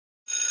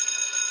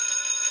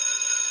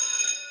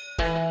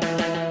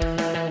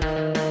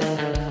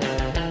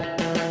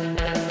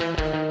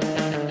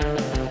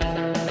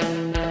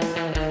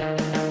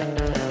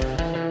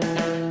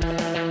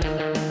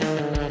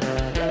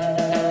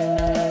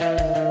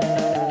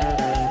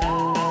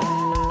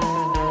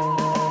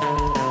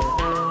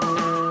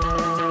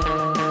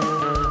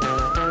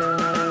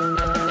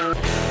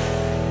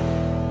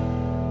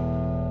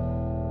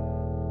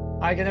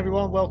Hi again,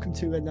 everyone. Welcome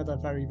to another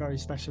very, very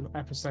special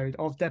episode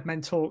of Dead Men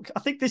Talk.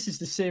 I think this is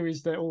the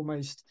series that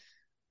almost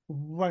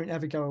won't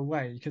ever go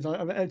away because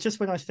just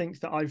when I think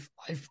that I've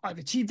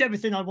achieved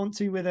everything I want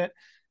to with it,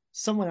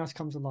 someone else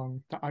comes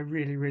along that I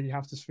really, really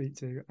have to speak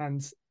to.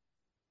 And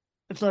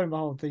lo and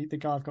behold, the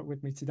guy I've got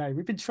with me today,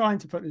 we've been trying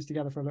to put this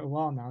together for a little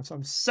while now, so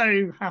I'm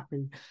so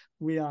happy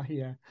we are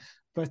here.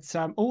 But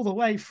all the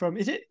way from,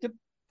 is it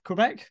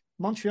Quebec,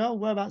 Montreal?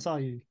 Whereabouts are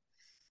you?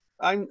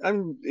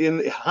 I'm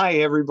in. Hi,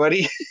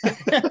 everybody.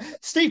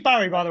 Steve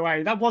Barry, by the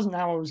way. That wasn't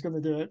how I was going to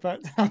do it,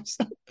 but We're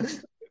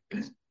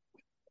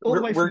we're all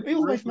the way we're from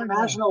over there.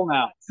 international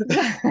now.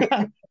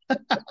 Yeah.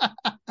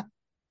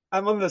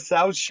 I'm on the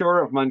south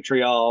shore of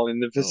Montreal, in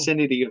the Oh,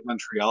 vicinity of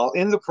Montreal,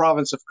 in the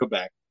province of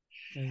Quebec,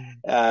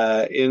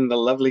 there in the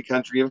lovely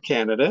country of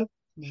Canada.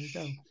 you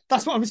go.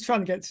 That's what I was trying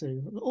to get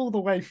to, all the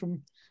way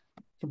from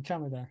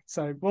Canada.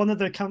 So one of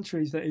the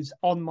countries that is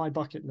on my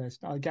bucket list.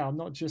 Again, I'm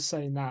not just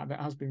saying that; that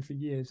has been for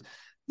years,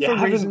 You for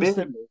haven't reasons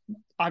that been.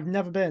 I've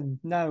never been.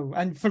 No,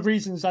 and for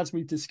reasons as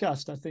we've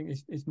discussed, I think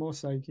it's more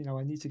so.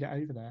 I need to get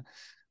over there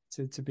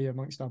to be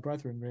amongst our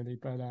brethren, really.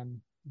 But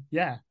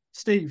yeah,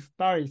 Steve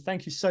Barry,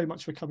 thank you so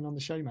much for coming on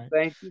the show, mate.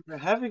 Thank you for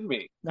having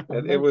me. No,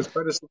 It no, was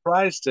quite a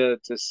surprise to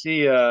see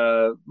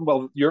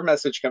your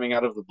message coming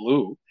out of the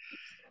blue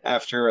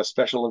after a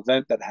special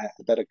event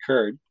that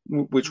occurred,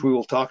 which we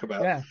will talk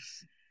about. yes.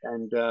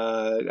 And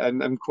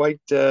I'm quite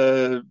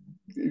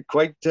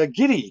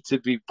giddy to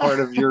be part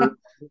of your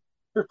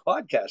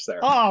podcast there.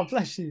 Oh,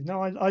 bless you.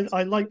 No,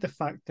 I like the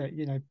fact that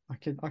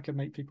I can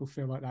make people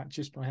feel like that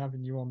just by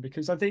having you on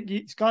because I think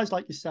it's guys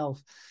like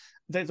yourself.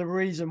 The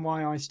reason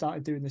why I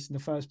started doing this in the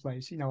first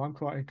place, I'm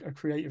quite a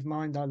creative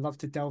mind. I love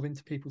to delve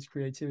into people's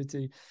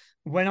creativity.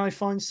 When I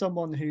find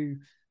someone who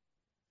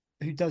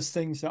does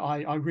things that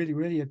I really,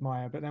 really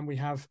admire, but then we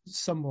have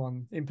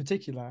someone in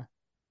particular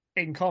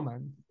in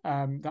common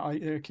that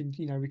I can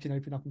we can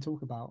open up and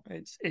talk about.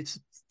 It's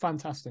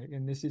fantastic,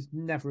 and this is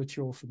never a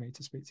chore for me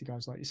to speak to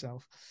guys like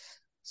yourself.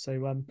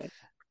 So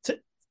to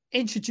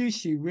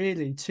introduce you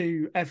really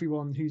to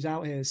everyone who's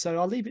out here, so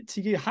I'll leave it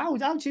to you. How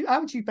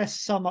would you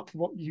best sum up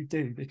what you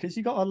do? Because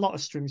you got a lot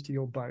of strings to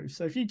your bow.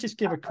 So if you just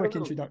give a A quick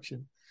little,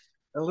 introduction.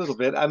 a little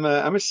bit. I'm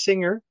a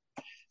singer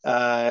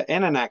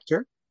and an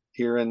actor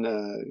here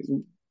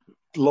in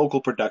local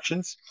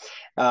productions.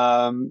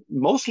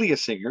 Mostly a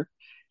singer.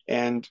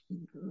 And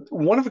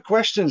one of the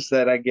questions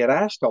that I get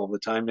asked all the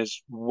time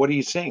is, "What do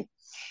you sing?"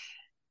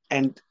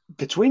 And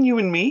between you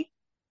and me,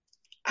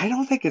 I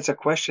don't think it's a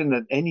question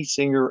that any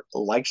singer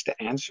likes to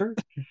answer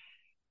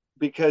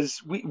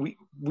because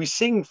we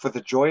sing for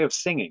the joy of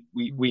singing.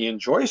 We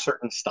enjoy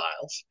certain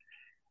styles.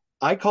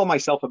 I call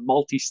myself a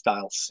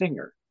multi-style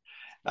singer.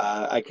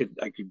 I could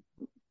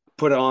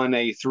put on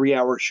a 3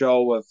 hour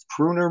show of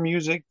crooner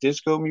music,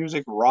 disco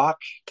music, rock,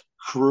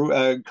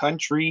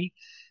 country,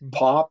 Mm-hmm.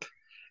 pop,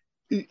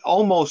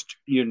 almost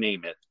you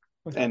name it,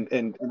 Okay.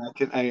 and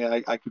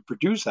I could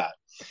produce that,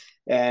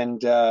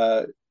 and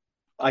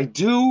I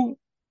do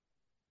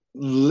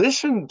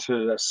listen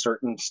to a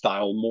certain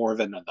style more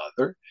than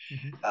another.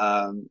 Mm-hmm.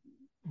 Um,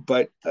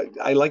 but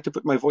I like to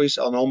put my voice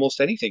on almost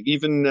anything,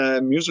 even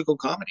musical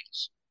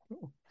comedies.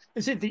 Cool.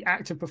 Is it the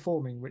act of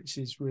performing which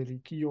is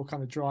really your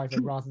kind of driver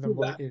True, rather than true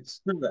what that. it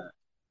is? True that.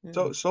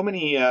 Yeah. So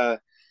many.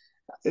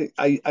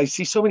 I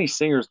see so many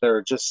singers that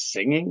are just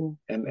singing,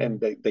 and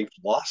Mm. they've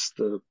lost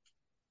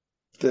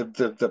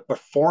the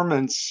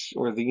performance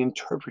or the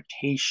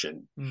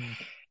interpretation. Mm.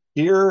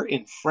 Here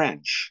in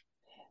French,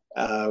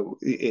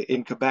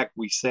 in Quebec,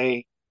 we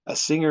say a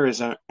singer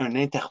is an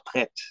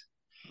interprète,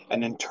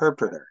 an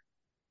interpreter.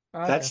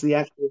 Okay. That's the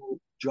actual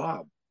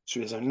job. So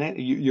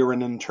you're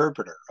an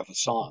interpreter of a Mhm.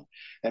 song,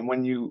 and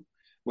when you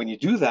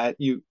do that,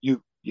 you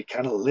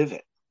kind of live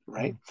it,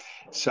 right?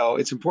 Mm. So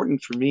it's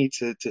important for me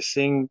to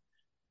sing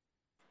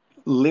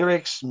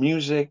lyrics,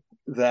 music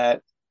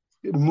that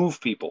move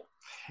people,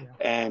 Yeah.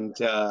 and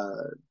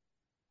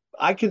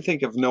I can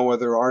think of no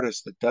other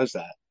artist that does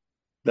that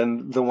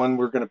than the one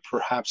we're going to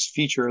perhaps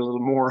feature a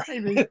little more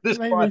Maybe, in this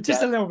maybe podcast.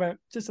 just a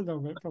little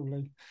bit,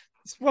 probably.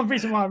 It's one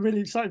reason why I'm really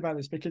excited about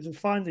this because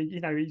finally,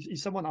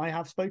 he's someone I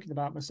have spoken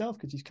about myself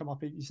because he's come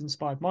up, he's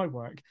inspired my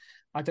work.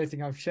 I don't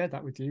think I've shared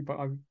that with you, but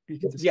we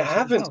can You discuss it as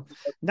haven't. well.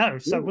 No,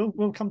 so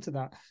we'll come to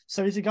that.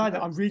 So he's a guy that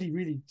Yeah. I'm really,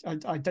 really,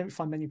 I don't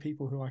find many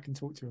people who I can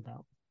talk to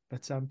about.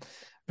 But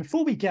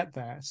before we get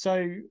there,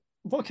 so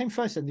what came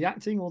first then, the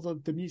acting or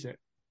the music?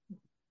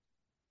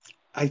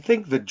 I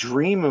think the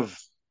dream of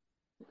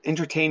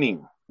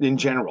entertaining in Mm.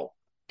 general.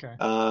 Okay.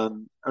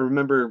 I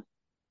remember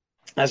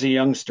as a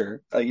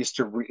youngster, I used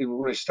to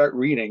when I start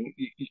reading,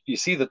 you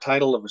see the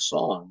title of a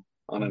song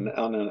on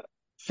Mm. a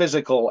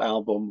physical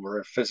album or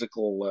a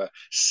physical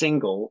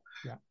single.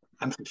 Yeah.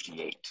 I'm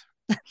 58,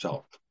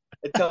 so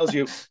it tells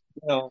you,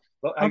 well,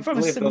 I'm I've from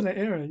a lived similar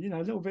era, a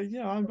little bit.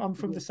 Yeah, I'm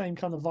from the same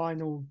kind of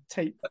vinyl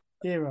tape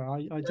era. I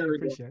do there we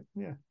go. appreciate.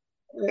 Yeah.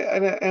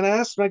 And I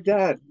asked my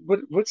dad,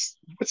 what's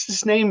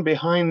his name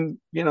behind,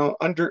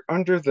 under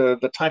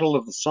the title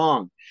of the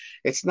song?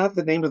 It's not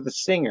the name of the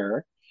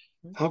singer.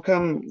 How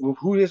come? Well,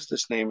 who is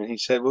this name? And he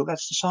said, well,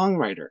 that's the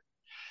songwriter.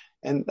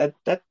 and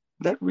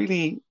that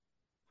really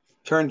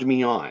turned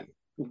me on.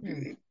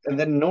 Yeah. And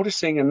then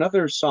noticing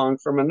another song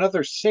from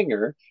another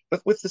singer,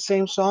 but with the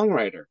same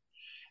songwriter.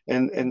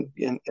 And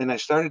I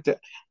started to,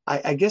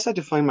 I guess I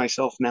define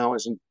myself now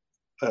as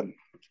um,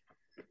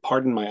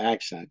 pardon my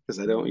accent because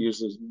I don't No. use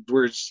those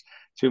words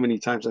too many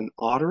times, an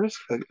auteurist,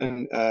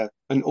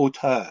 an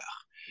auteur,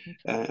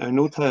 Okay. an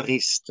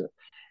auteuriste,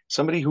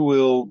 somebody who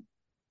will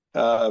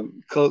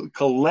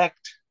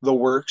collect the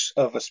works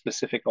of a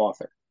specific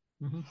author.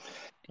 Mm-hmm.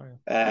 Oh,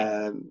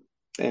 yeah. Um,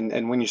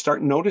 and when you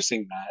start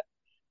noticing that,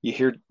 you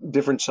hear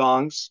different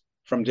songs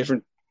from Mm-hmm.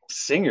 different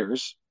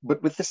singers,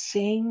 but with the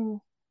same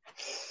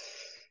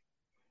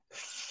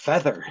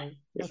feather, Oh,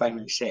 if I okay.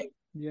 may say,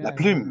 la Yeah, yeah,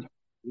 plume,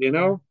 you yeah,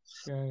 know,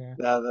 yeah, yeah,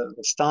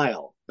 the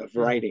style of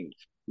yeah. writing.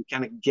 You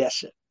kind of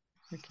guess it.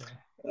 Okay.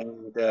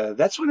 And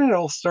that's when it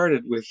all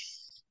started with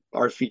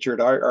our featured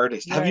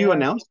artist. Yeah, Have you yeah.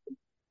 announced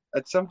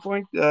at some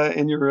point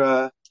in your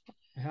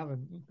I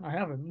haven't. I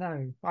haven't.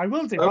 No, I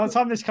will do. By the okay.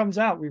 time this comes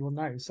out, we will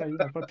know. So,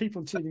 but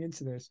people tuning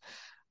into this.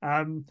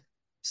 Um,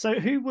 so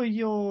who were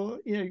your,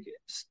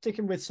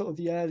 sticking with sort of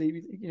the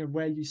early,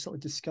 where you sort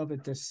of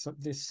discovered this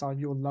side,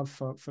 your love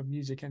for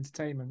music,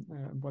 entertainment,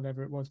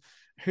 whatever it was.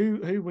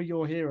 Who were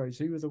your heroes?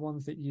 Who were the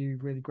ones that you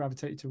really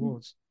gravitated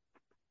towards?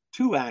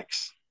 Two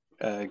acts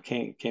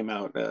came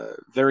out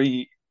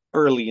very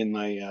early in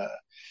my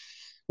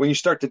when you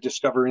start to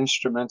discover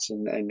instruments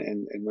and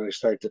when I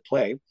started to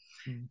play.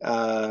 Hmm.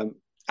 Um,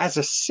 as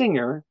a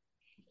singer,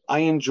 I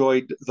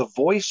enjoyed the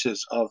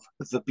voices of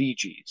the Bee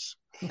Gees.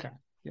 Okay.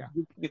 Yeah.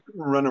 You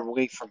couldn't run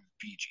away from the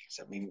Bee Gees.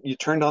 I mean, you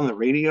turned on the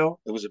radio,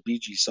 there was a Bee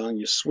Gees song.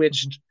 You Mhm.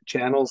 switched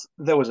channels,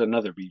 there was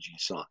another Bee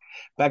Gees song.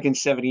 Back in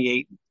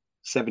 78,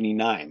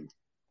 79,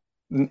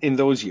 in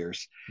those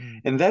years.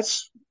 Mm. And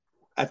that's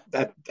at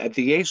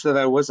the age that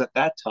I was at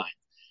that time.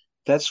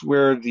 That's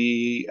where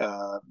the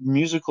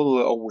musical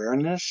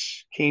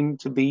awareness came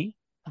to be,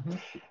 Mhm.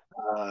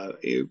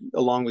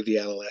 along with the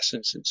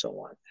adolescence and so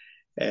on.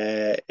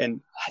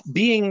 And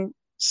being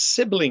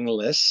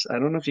siblingless, I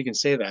don't know if you can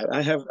say that.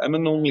 I'm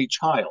an Yeah. only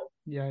child.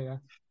 Yeah. Yeah.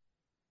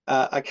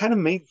 I kind of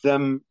made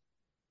them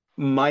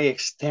my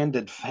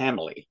extended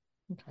family.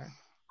 Okay.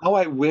 How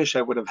I wish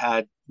I would have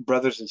had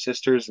brothers and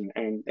sisters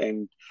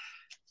and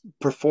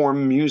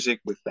perform music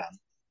with them.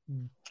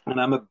 Mm.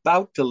 And I'm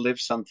about to live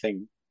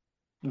something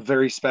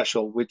very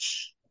special,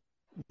 which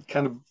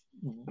kind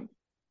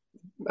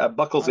of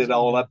buckles That's it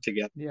all brilliant. up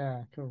together.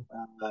 Yeah. Cool.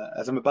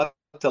 As I'm about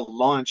to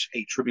launch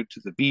a tribute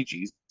to the Bee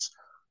Gees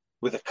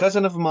with a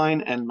cousin of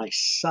mine and my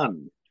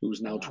son,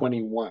 who's now Wow.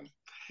 21,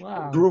 who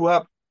Wow. grew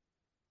up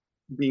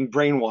being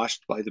brainwashed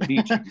by the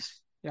Bee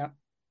Gees. Yeah.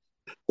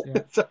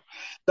 Yeah. so,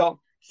 so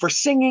for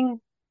singing,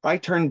 I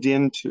tuned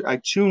into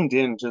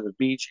the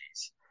Bee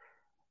Gees.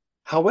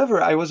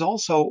 However, I was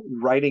also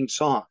writing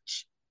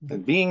songs. Mhm.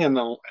 And being an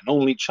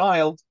only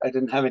child, I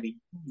didn't have any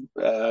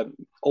uh,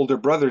 older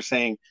brother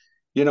saying,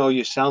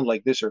 you sound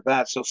like this or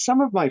that. So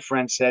some of my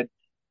friends said,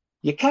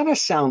 you kind of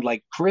sound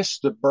like Chris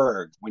de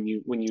Burgh when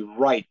you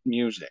write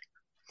music.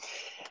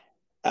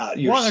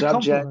 Your What a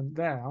subject, compliment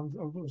there.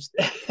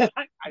 I, Yeah.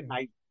 I,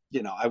 I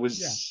Yeah.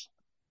 was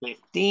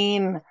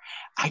 15.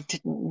 I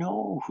didn't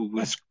know who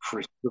was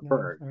Chris de No,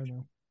 Burgh fair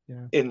enough.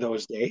 Yeah. in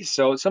those days.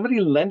 So somebody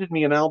lended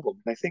me an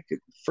album. I think the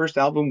first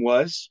album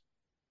was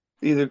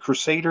either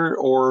Crusader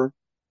or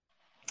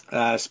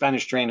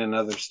Spanish Train and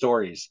Other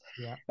Stories.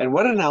 Yeah. And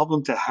what an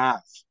album to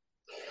have.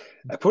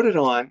 I put it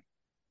on,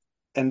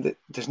 and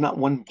there's not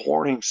one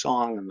boring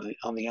song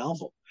on the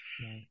album.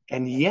 No.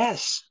 And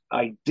yes,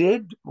 I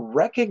did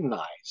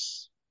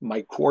recognize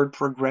my chord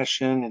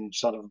progression and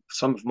sort of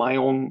some of my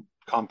own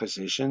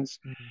compositions.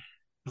 Mhm.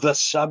 The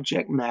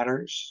subject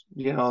matters,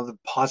 the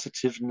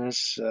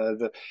positiveness,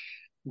 the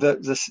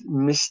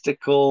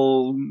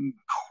mystical,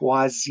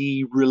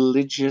 quasi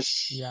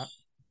religious Yeah.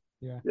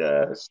 Yeah.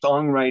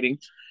 songwriting,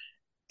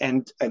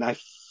 and I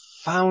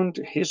found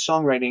his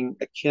songwriting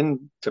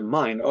akin to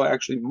mine. Oh,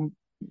 actually,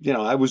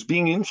 I was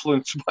being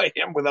influenced by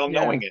him without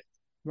Yeah. knowing it.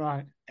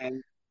 Right.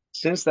 And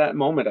since that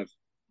moment, I've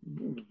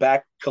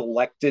back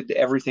collected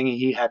everything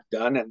he had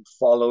done and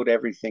followed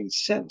everything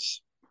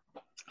since.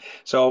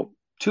 So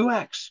two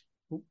acts,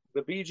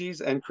 the Bee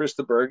Gees and Chris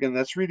de Burgh, and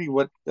that's really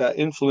what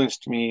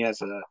influenced me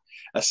as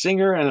a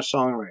singer and a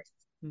songwriter.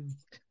 Mm.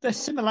 There's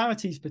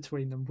similarities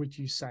between them, would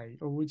you say,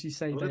 or would you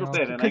say A they little are?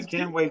 bit, and I Because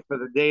can't wait for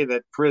the day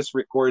that Chris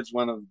records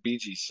one of the Bee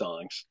Gees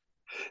songs.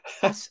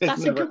 It's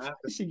that's a never good happened.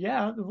 policy.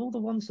 Yeah, of all the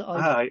ones that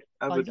I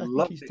I would think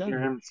love he's to hear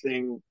done. him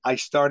sing "I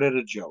Started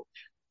a Joke."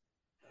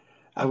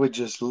 I would Okay.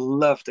 just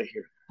love to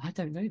hear. I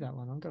don't know that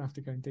one. I'm gonna have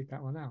to go and dig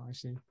that one out.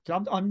 Actually,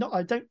 'cause I'm not.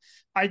 I don't.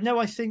 I know.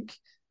 I think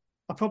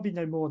I probably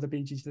know more of the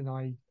Bee Gees than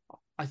I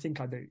think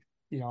I do.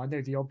 I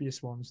know the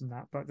obvious ones and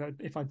that, but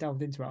if I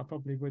delved into it, I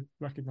probably would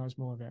recognize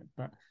more of it.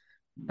 But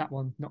that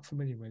one, not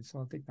familiar with, so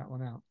I'll dig that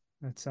one out.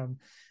 But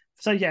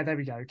so yeah, there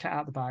we go. Cat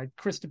out the bag.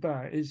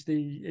 Christopher is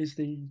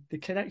the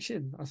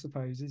connection, I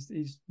suppose,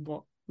 is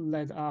what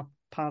led our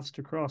paths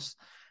to cross.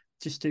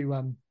 Just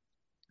to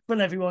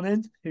fill everyone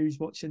in who's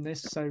watching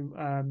this. So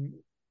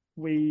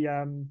we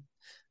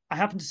I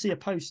happened to see a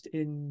post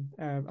in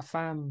a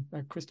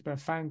Christopher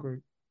fan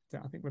group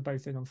that I think we're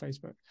both in on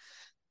Facebook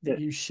that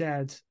you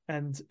shared,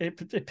 and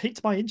it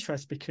piqued my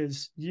interest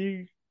because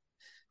you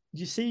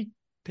see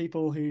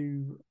people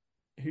who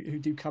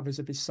do covers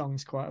of his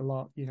songs quite a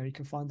lot. You know, you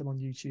can find them on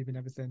YouTube and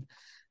everything.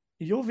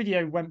 Your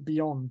video went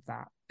beyond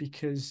that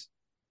because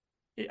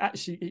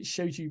it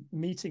showed you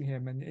meeting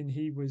him, and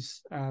he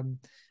was and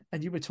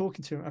you were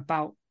talking to him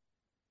about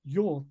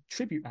your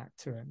tribute act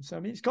to him. So I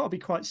mean, it's got to be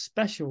quite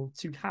special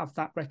to have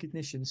that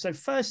recognition. So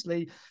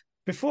firstly,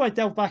 before I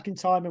delve back in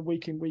time and we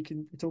can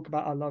talk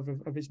about our love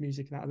of his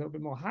music and that a little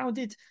bit more,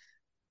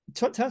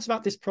 tell us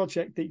about this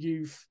project that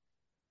you've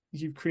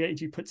created,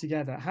 you put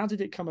together. How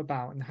did it come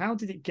about, and how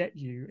did it get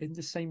you in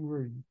the same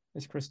room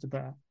as Chris de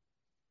Burgh?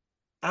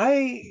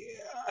 I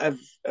I've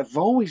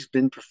always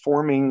been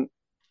performing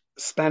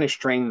Spanish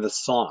Train the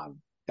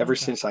song ever Okay.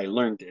 since I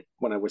learned it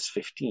when I was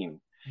 15.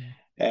 Mm.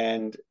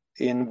 And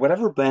in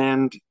whatever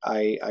band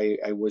I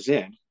was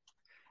in,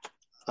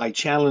 I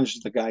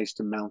challenged the guys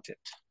to mount it.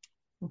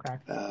 Okay.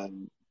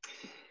 Um,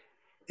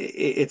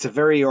 it's a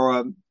very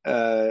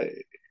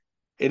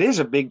it is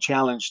a big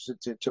challenge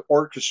to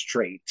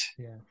orchestrate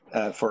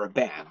Yeah. for a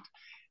band,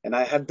 and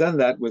I had done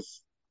that with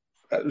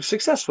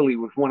successfully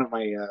with one of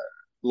my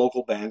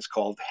local bands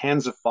called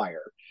Hands of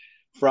Fire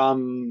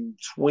from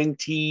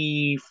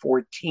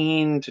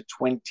 2014 to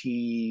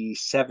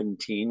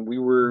 2017. We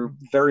were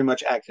Mm-hmm. very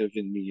much active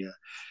in the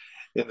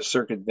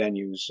circuit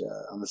venues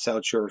on the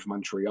South Shore of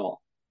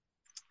Montreal.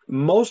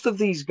 Most of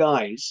these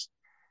guys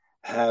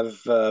have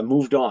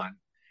moved on,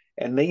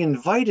 and they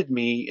invited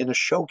me in a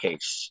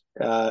showcase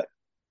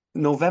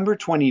November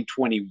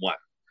 2021,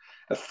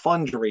 a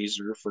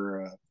fundraiser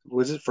for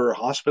was it for a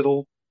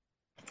hospital?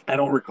 I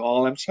don't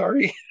recall. I'm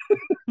sorry.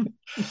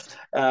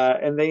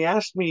 And they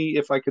asked me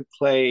if I could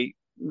play,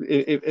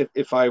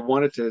 if I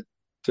wanted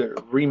to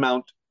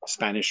remount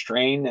Spanish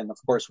Train, and of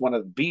course one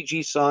of the Bee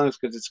Gees songs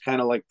because it's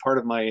kind of like part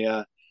of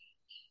my.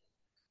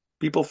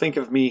 People think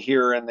of me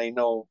here, and they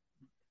know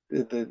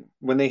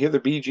when they hear the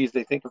Bee Gees,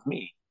 they think of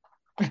me.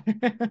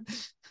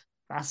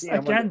 That's Yeah,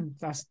 again,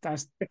 that's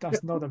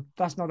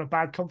not a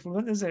bad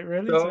compliment, is it?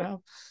 Really to so have.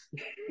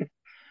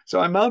 so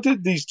I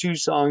mounted these two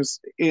songs,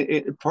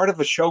 part of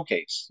a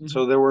showcase. Mm-hmm.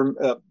 So there were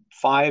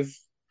five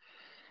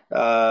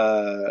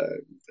uh,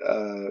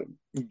 uh,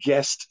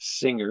 guest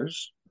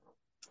singers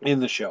in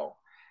the show.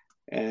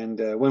 And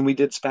when we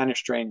did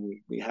Spanish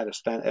Train, we had a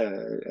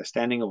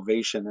standing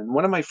ovation. And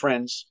one of my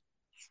friends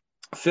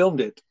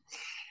filmed it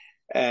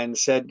and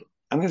said,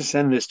 I'm going to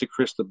send this to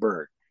Chris de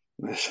Burgh.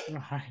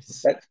 Right.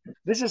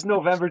 This is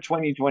November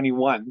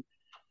 2021.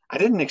 I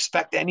didn't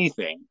expect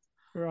anything,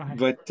 Right.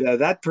 but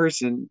that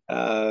person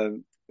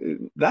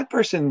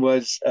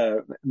was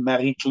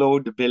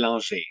Marie-Claude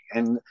Bélanger.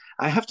 And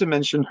I have to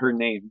mention her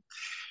name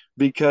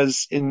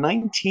because in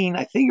 19,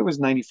 I think it was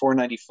 94,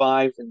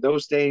 95, in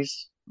those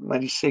days,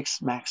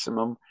 96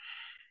 maximum,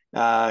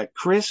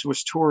 Chris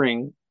was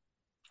touring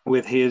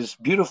with his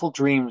Beautiful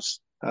Dreams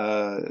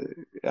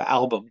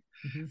album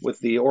Mm-hmm. with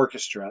the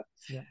orchestra.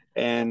 Yeah.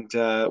 And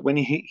when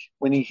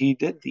he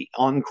did the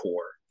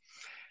encore,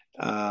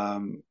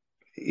 um,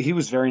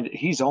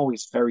 he's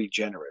always very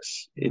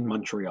generous in Mm.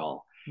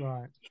 Montreal.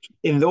 Right.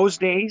 In those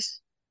days,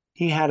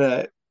 he had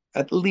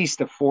at least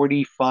a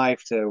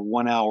 45 to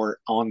 1 hour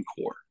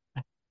encore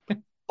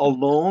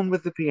alone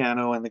with the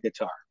piano and the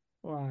guitar.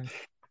 Right.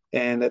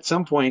 And at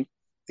some point,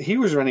 he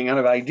was running out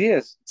of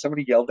ideas.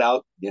 Somebody yelled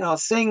out,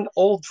 sing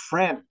Old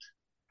Friend.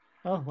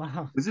 Oh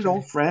wow. Is it Okay.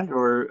 Old Friend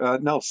or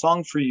no,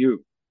 Song for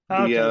You?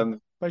 Oh, The okay.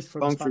 Both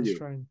from Song for Spanish You.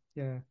 Train.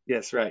 Yeah.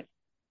 Yes, right.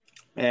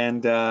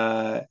 And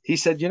he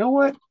said, you know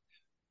what?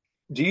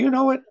 Do you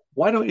know it?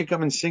 Why don't you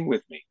come and sing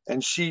with me?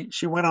 And she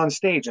went on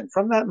stage. And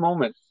from that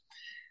moment,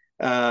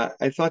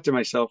 I thought to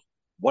myself,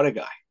 what a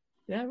guy.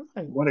 Yeah.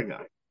 Right. What a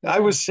guy. I Yeah.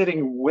 was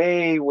sitting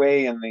way,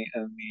 way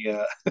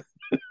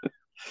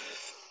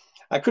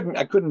I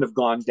couldn't have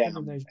gone In the down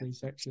and nosebleed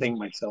section. sing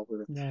myself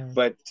with it. No.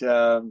 But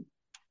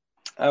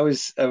I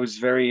was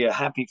very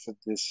happy for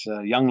this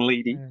young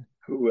lady Yeah.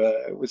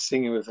 who was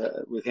singing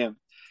with him.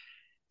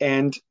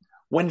 And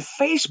when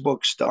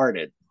Facebook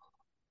started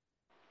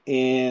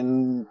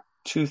in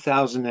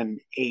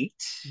 2008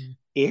 Mm.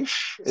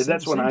 ish,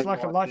 that's when I Seems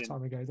like a logged in.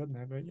 lifetime ago, doesn't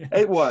it? But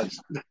It was.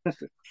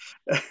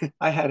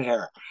 I had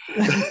hair.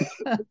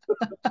 yeah.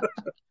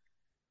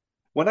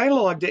 When I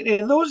logged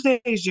in those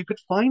days, you could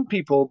find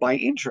people by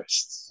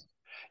interests.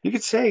 You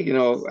could say,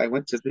 I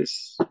went to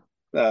this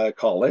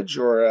college,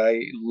 or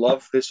I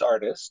love this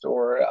artist,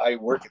 or I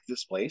work at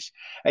this place,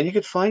 and you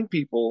could find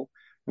people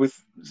with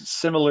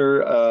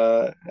similar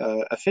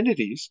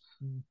affinities.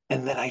 Mm.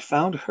 And then I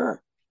found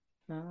her.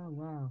 Oh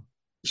wow.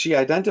 She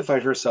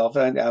identified herself,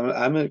 and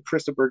I'm a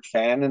Chris de Burgh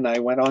fan, and I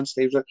went on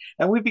stage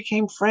and we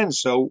became friends.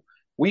 So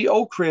we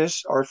owe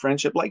Chris our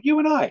friendship, like you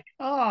and I.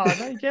 Ah,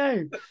 there you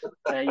go.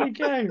 There you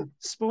go.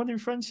 Spawning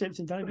friendships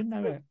and don't even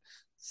know it.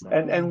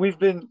 And So we've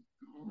been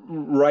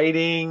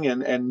writing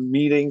and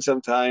meeting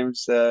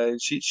sometimes.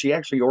 She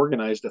actually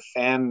organized a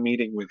fan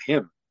meeting with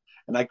him,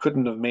 and I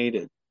couldn't have made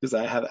it because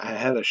I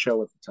had a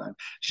show at the time. Mm.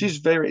 She's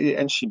very,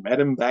 and she met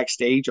him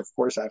backstage, of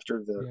course,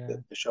 after Yeah.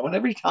 the show. And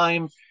every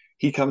time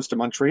he comes to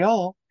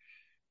Montreal,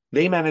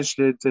 they manage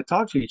to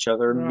talk to each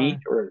other, meet,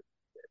 Right.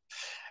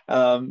 or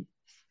um.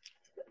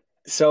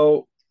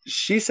 So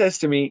she says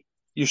to me,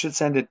 "You should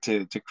send it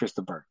to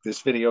Krista Burke.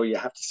 This video, you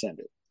have to send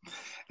it."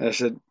 And I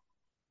said,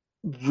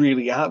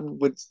 "Really?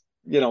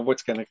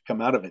 What's going to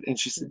come out of it?" And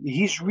she said,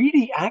 "He's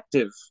really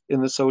active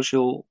in the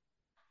social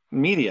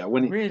media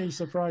Really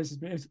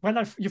surprises me. When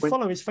you when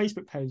follow his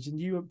Facebook page and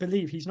you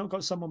believe he's not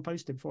got someone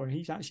posting for him,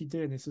 he's actually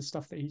doing this, the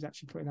stuff that he's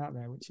actually putting out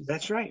there, which is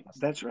that's right,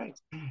 fantastic. that's right."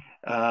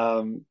 Mm.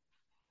 Um,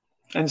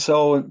 and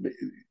so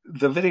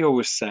the video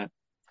was sent,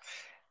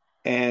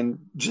 and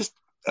just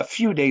a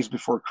few days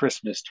before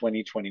Christmas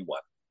 2021,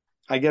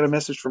 I get a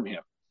message from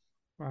him.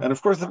 And Wow.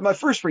 of course, my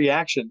first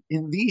reaction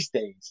in these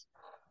days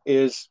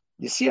is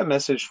you see a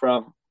message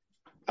from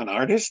an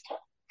artist,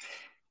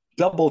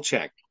 double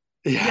check.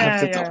 You have Yeah,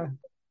 to yeah, double,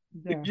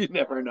 yeah, you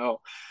never know.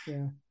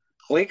 yeah,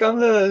 Click on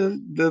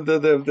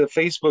the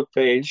Facebook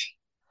page.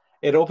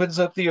 It opens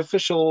up the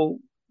official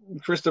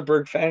Krista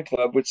Berg fan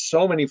club with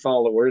so many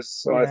followers.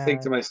 So I think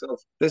yeah. to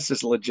myself, this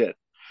is legit.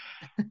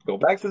 Go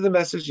back to the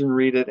message and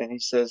read it. And he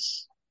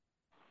says,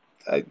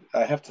 I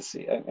have to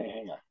see.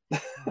 Hang on.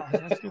 I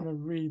was just gonna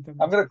read the I'm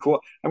gonna message.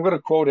 quote. I'm gonna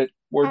quote it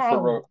Oh, word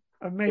for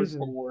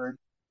amazing, word.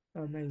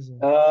 amazing.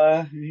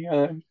 Hang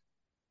on.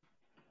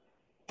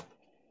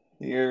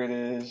 Here it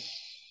is.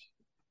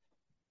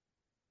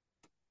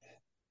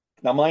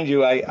 Now, mind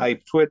you, I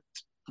put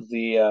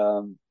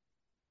the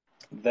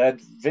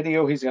that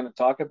video he's going to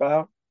talk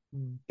about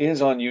Mm.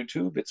 is on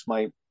YouTube. It's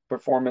my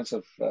performance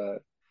of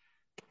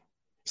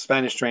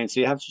Spanish Train.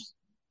 So you have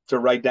to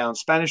write down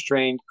Spanish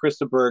Train,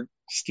 Christopher,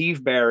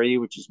 Steve Barry,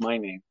 which is my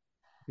name.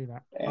 Do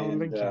that. I'll And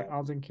link it.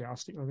 I'll link it. I'll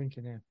stick the link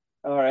in here.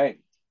 all right.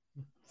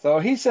 So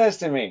he says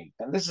to me,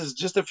 and this is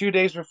just a few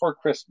days before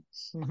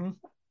Christmas, Hmm.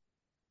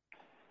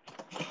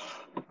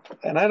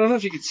 and I don't know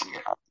if you can see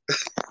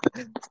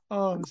it.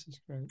 Oh, this is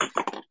great.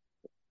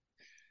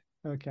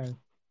 Okay,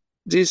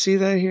 Do you see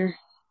that here?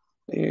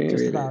 Here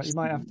just it about. is. You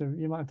might have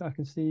to. I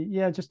can see.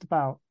 Yeah, just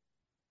about.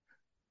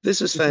 This is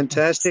This is fun.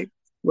 fantastic.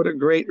 What a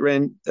great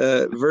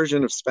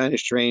version of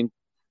Spanish Train.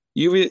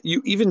 You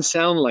even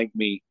sound like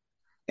me,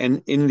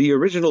 and in the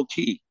original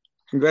key.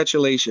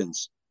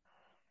 Congratulations.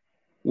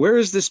 Where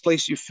is this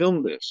place you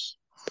filmed this?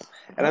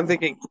 And I'm Oh,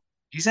 thinking,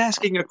 he's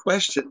asking a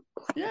question.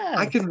 I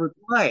yeah. can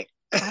reply.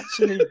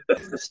 Actually,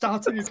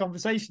 starting a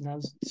conversation,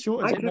 as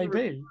short as I it can may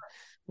reply. be.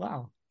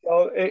 Wow.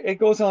 So it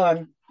goes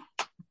on.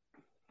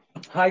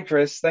 Hi,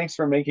 Chris. Thanks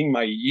for making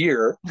my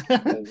year.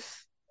 And,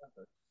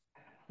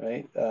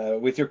 right,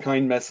 with your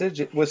kind message.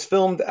 It was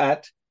filmed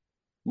at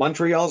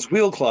Montreal's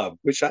Wheel Club,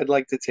 which I'd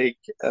like to take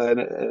an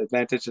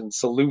advantage and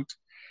salute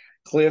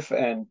Cliff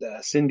and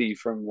Cindy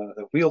from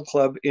the Wheel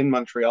Club in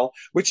Montreal,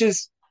 which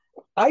is,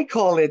 I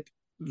call it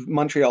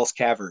Montreal's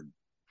Cavern.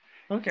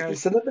 Okay.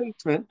 It's in the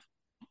basement,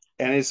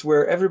 and it's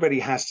where everybody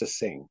has to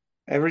sing.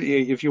 Sure.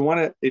 If you want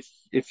to,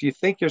 if you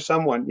think you're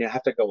someone, you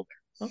have to go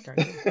Okay.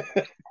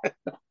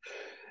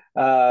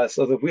 there.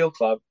 So the Wheel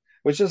Club,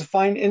 which is a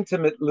fine,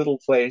 intimate little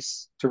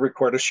place to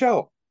record a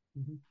show.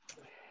 Mhm.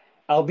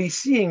 I'll be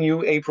seeing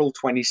you April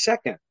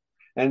 22nd.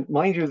 And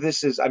mind you,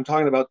 I'm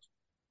talking about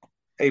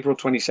April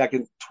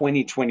 22nd,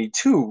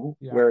 2022,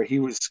 Yeah. where he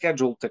was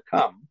scheduled to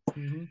come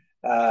Hmm.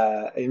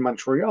 in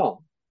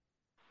Montreal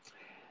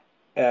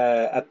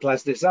at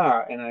Place des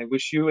Arts. And I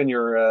wish you and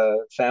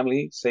your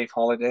family safe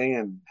holiday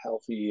and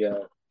healthy,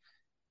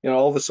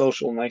 all the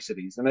social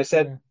niceties. And I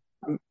said, Yeah.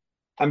 I'm,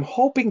 I'm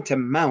hoping to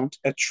mount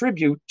a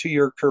tribute to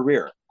your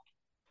career.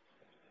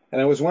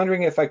 And I was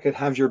wondering if I could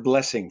have your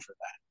blessing for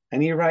that.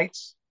 And he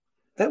writes,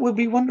 that would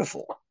be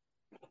wonderful.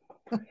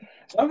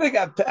 So I'm thinking,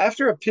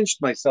 after I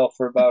pinched myself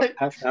for about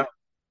half an hour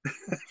There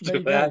after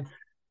you that, go.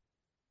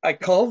 I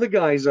called the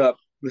guys up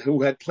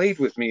who had played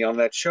with me on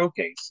that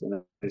showcase.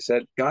 And I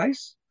said,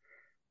 guys,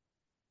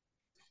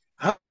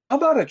 how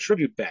about a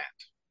tribute band?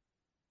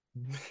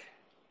 Mhm.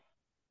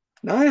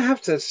 Now I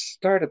have to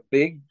start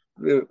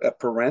a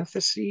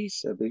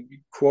parentheses, a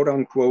big quote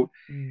unquote.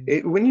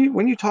 Mm.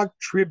 When you talk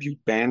tribute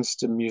bands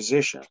to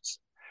musicians,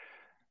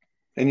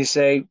 and you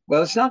say,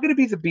 well, it's not going to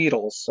be the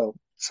Beatles, so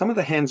some of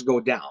the hands go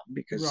down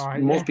because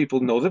Right. most Yeah. people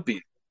know the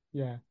Beatles,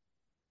 Yeah.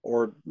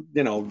 or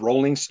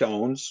Rolling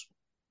Stones,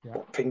 Yeah.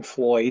 or Pink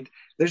Floyd.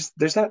 There's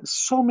that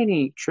so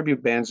many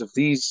tribute bands of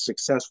these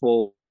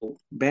successful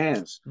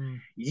bands. Mm.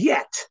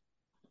 Yet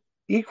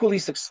equally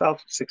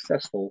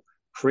successful,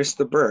 Chris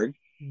de Burgh,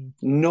 Mm.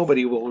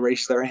 nobody will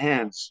raise their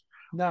hands.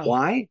 No.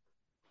 Why?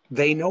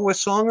 They know a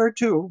song or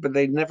two, but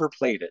they never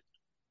played it,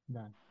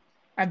 No.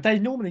 And they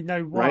normally know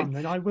right? one,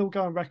 and I will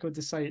go on record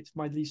to say it's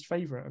my least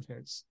favorite of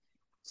his.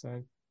 So,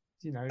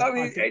 I I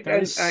mean, think there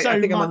and is I so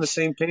think I'm on the much.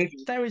 same page.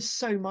 There is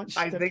so much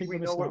I that think people we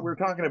know miss what out we're on.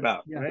 talking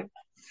about, Yeah. right?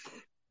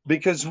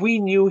 Because we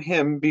knew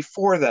him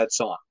before that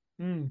song.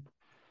 Mm.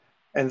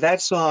 And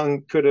that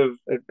song could have,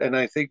 and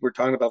I think we're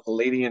talking about The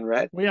Lady in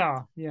Red. We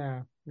are.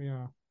 Yeah. We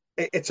are.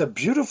 It's a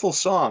beautiful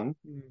song,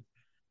 Mm.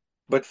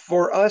 But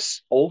for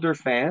us older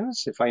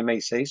fans, if I may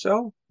say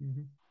so,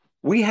 Hmm.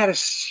 we had a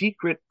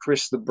secret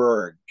Chris the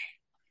Berg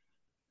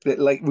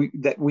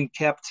that we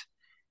kept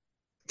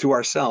to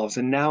ourselves,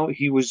 and now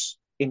he was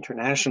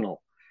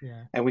international,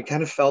 Yeah. and we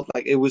kind of felt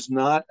like it was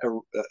not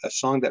a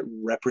song that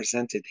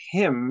represented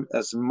him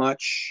as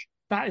much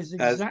That is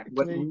as what we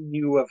exactly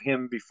knew of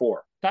him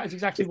before. that is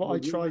exactly If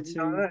what you I try really to.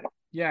 know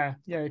Yeah,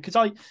 yeah. Because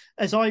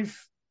as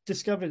I've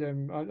discovered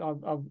him,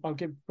 I'll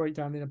give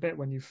breakdown in a bit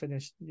when you've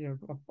finished.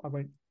 I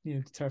won't,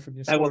 deter from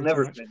your I will story too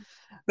never much.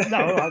 finish. No,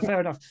 all right, fair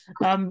enough.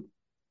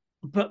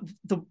 But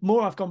the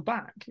more I've gone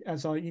back,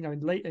 as I,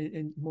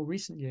 in more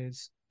recent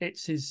years,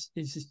 it's his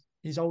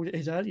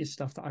earliest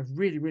stuff that I've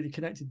really, really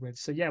connected with.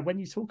 So yeah, when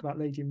you talk about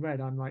Lady in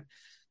Red, I'm like,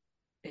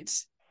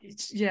 it's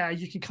yeah,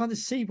 you can kind of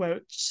see where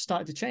it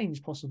started to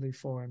change possibly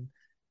for him.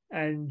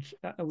 And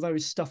although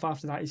his stuff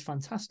after that is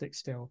fantastic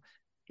still,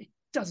 it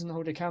doesn't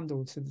hold a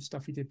candle to the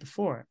stuff he did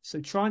before it.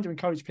 So trying to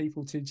encourage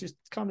people to just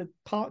kind of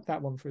park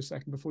that one for a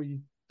second before you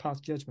pass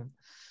judgment.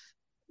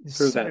 There's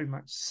Through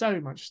that.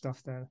 so much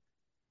stuff there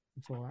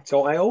before that.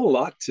 So I owe a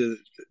lot to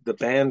the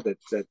band that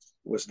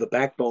was the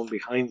backbone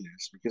behind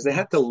this, because they Mm.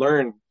 had to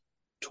learn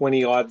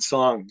 20 odd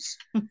songs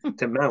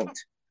to mount.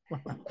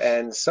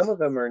 And some of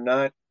them are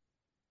not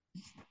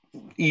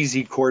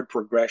easy chord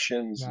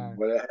progressions and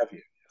No. what have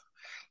you.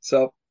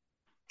 So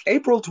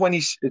April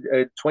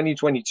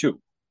 2022,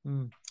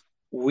 Mm.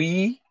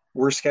 we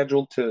were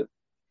scheduled to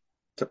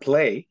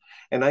play,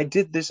 and I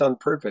did this on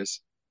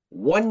purpose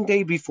one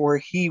day before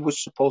he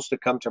was supposed to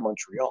come to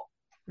Montreal.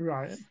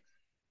 Right.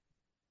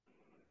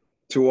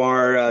 To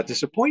our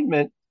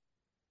disappointment,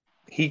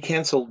 he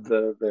canceled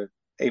the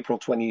April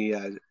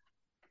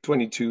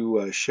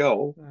 2022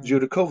 show due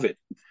to COVID,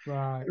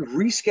 Right.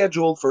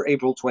 rescheduled for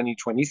April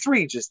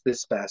 2023, just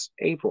this past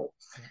April.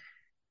 Yeah.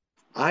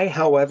 I,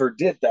 however,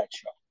 did that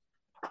show.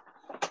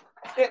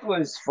 It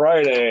was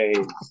Friday,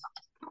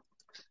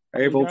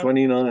 There you April go.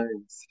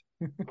 29th,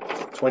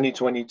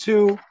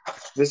 2022.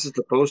 This is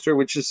the poster,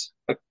 which is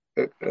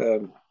a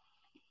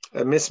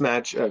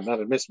mismatch, not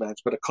a mismatch,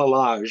 but a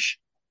collage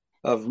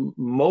of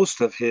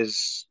most of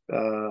his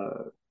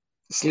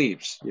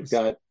sleeves. It's it's You've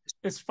got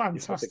the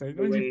fantastic.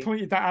 When you getaway,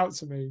 pointed that out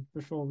to me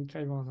before we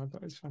came on, I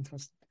thought it was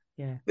fantastic.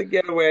 Yeah. the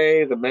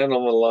Man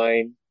on the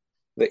Line,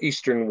 the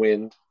Eastern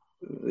Wind,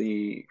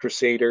 the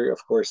Crusader,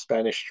 of course,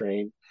 Spanish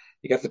Train.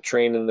 You got the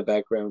train in the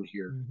background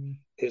here. Hmm.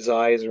 His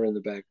eyes are in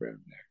the background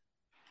there,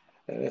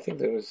 and I think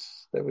that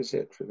was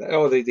it for that.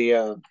 Oh,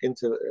 the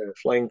into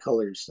flying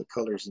colors, the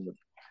colors in the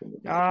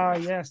Ah,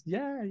 background. yes.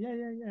 Yeah, yeah,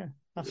 yeah, yeah.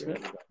 That's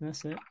it.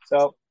 That's it.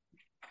 So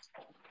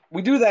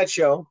we do that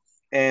show,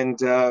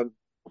 and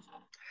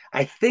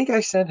I think I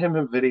sent him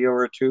a video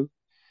or two,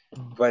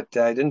 Mm. but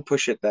I didn't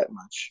push it that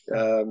much.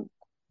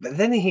 But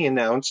then he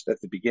announced at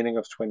the beginning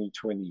of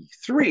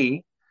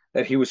 2023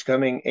 that he was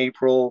coming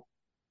April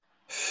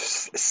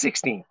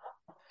 16th.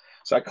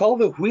 So I call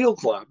the Wheel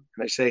Club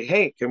and I say,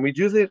 "Hey, can we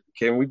do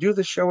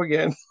the show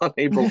again on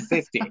April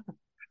 15th,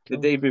 the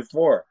Cool. day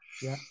before?"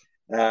 Yeah.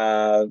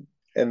 Uh,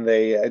 and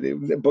they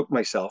booked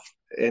myself,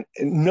 and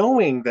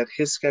knowing that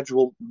his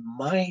schedule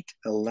might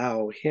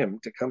allow him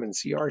to come and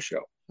see our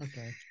show.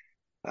 Okay.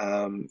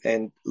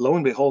 And lo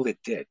and behold, it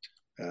did.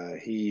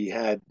 He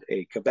had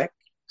a Quebec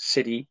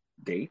City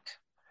date,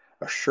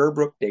 a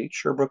Sherbrooke date.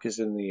 Sherbrooke is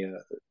in the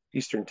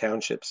eastern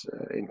townships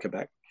in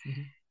Quebec,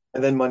 Hmm.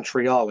 and then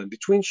Montreal. And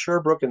between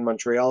Sherbrooke and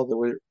Montreal, there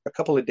were a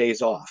couple of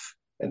days off.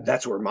 And Right.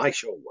 that's where my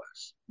show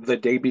was, the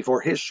day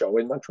before his show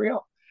in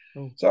Montreal.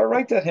 Cool. So I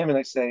write to him and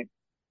I say,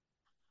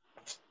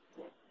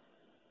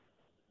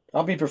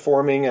 "I'll be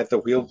performing at the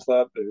Wheel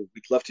Club.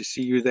 We'd love to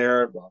see you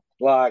there, blah,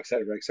 blah, et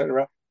cetera, et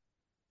cetera."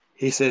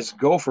 He says,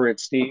 "Go for it,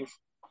 Steve."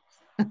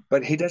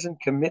 But he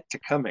doesn't commit to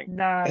coming.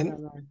 No, And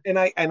no,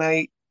 no.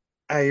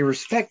 I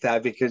respect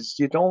that, because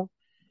you don't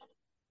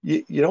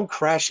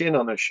crash in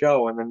on a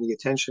show and then the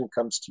attention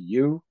comes to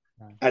you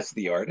No. as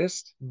the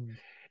artist. Mm.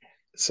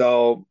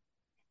 So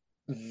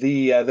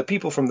the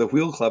people from the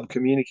Wheel Club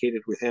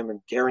communicated with him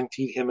and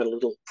guaranteed him a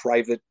little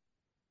private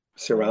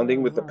surrounding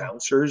Oh, with the wow.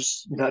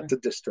 bouncers, not Yeah. to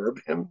disturb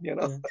him.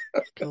 Yeah.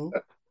 Cool.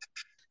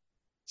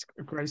 It's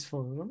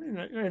graceful. I mean,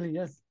 it really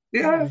is.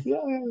 Yeah, Yeah.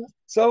 yeah, yeah.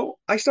 So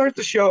I start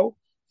the show,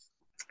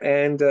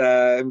 and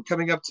I'm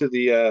coming up to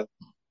the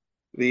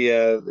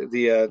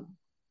the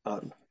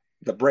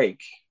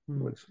break,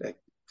 Mm. which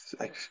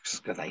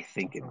because I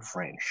think in Sorry.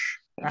 French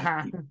and I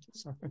Ah, keep.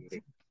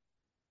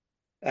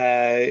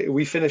 sorry.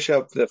 We finish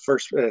up the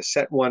first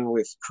set one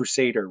with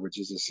Crusader, which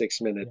is a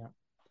 6 minute Yeah.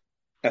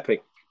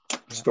 epic Yeah.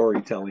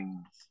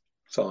 storytelling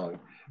song,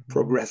 Mhm.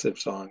 progressive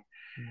song.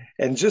 Mm.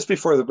 And just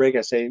before the break,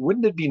 I say,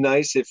 wouldn't it be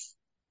nice if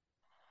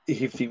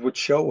he would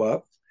show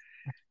up?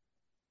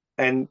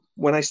 And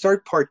when I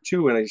start part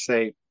two, and I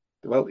say,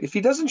 well, if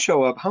he doesn't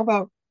show up, how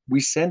about we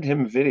send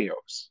him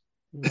videos?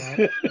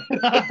 Right.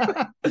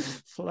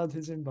 Flood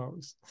his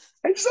inbox.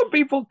 And some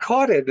people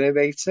caught it, and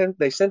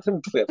they sent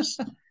him clips,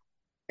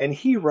 and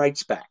he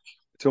writes back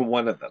to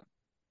one of them.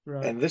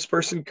 Right. And this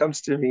person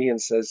comes to me and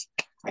says,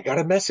 "I got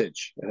a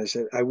message." And I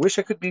said, "I wish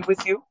I could be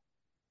with you.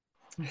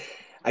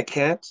 I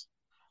can't.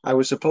 I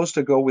was supposed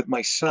to go with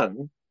my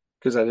son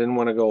because I didn't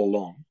want to go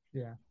alone.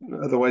 Yeah.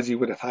 Otherwise, he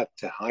would have had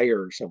to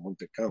hire someone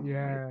to come,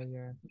 right?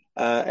 Yeah.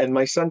 Yeah. And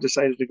my son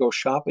decided to go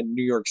shop in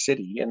New York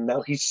City, and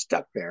now he's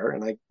stuck there.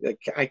 And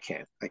I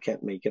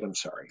can't make it. I'm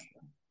sorry.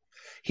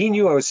 He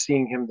knew I was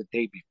seeing him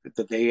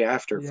the day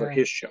after for Yeah.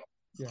 his show.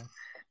 Yeah.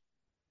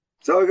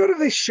 So I go to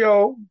this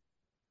show.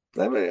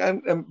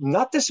 I'm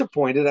not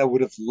disappointed. I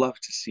would have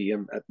loved to see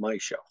him at my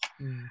show.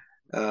 Mm.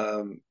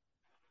 Um,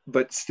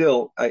 but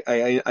still,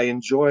 I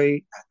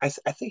enjoy. I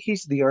think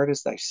he's the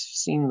artist I've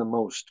seen the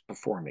most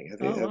performing.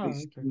 Oh I've wow.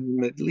 seen Okay.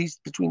 him at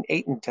least between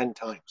 8 and 10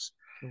 times,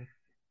 Cool.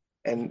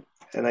 and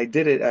I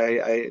did it.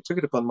 I took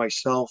it upon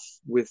myself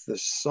with the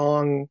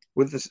song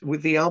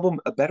with the album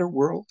 "A Better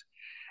World."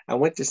 I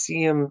went to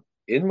see him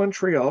in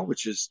Montreal,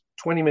 which is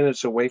 20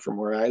 minutes away from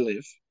where I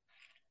live.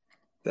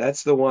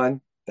 That's the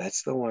one.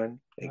 That's the one.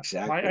 Yeah. My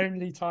Exactly.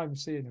 only time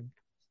seeing him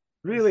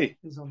Really,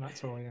 is on that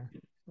tour. Yeah.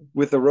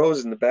 with the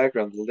rose in the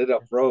background, the lit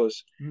up Yeah.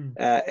 rose. Mm.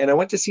 And I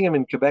went to see him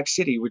in Quebec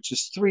City, which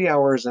is 3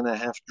 hours and a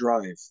half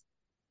drive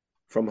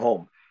from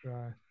home.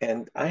 Right.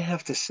 And I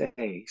have to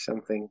say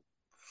something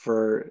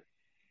for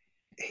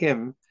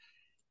him,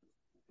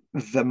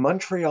 the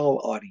Montreal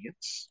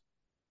audience,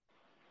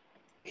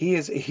 he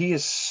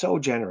is so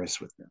generous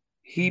with them.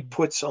 He Mm.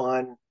 puts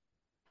on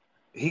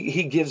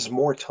he gives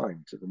more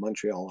time to the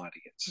Montreal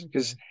audience Okay.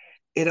 because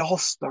it all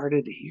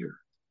started here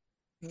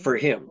for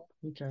Mm. him.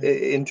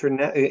 Okay.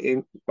 Internet,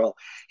 well,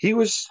 he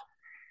was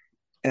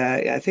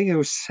I think it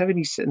was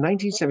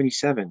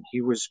 1977. He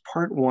was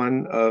part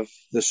one of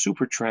the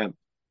Supertramp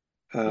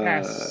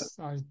Yes.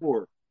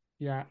 tour,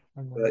 Yeah.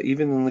 I know.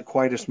 even in the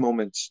quietest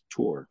moments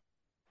tour.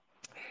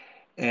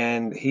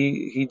 And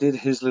he did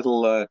his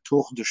little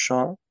tour de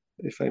chant,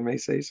 if I may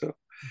say so.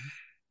 Mhm.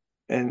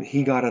 And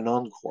he got an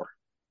encore.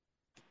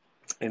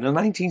 And in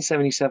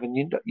 1977,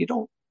 you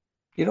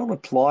don't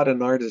applaud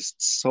an artist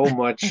so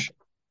much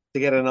to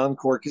get an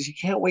encore because you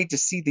can't wait to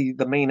see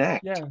the main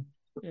act. Yeah.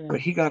 Yeah. But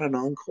he got an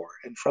encore,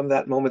 and from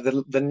that moment,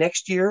 the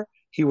next year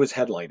he was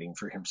headlining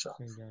for himself.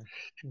 There you go.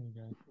 There you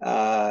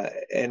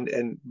go.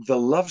 And the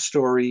love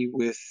story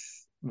with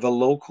the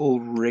local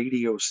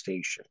radio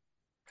station,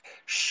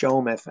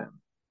 Shom FM.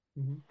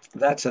 Hmm.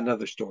 That's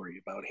another story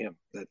about him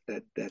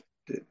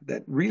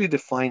that really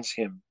defines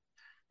him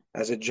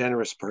as a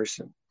generous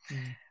person.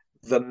 Mm.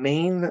 The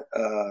main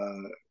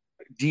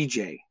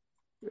DJ,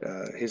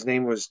 his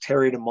name was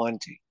Terry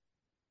DeMonte,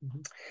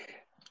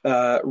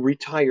 Hmm.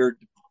 retired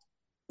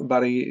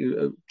about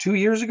 2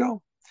 years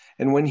ago,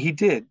 and when he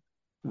did,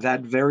 that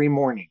very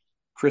morning,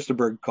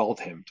 Christopher called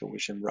him to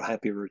wish him a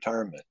happy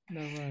retirement. No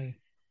way.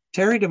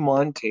 Terry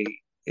DeMonte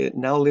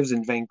now lives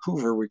in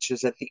Vancouver, which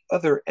is at the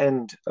other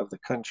end of the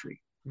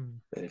country. Mm.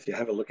 And if you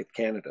have a look at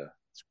Canada,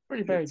 It's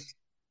pretty big. it's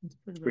It's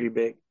pretty pretty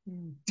big. big.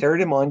 Mm. Terry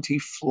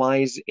DeMonte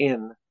flies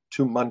in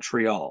to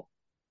Montreal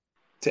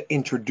to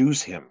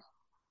introduce him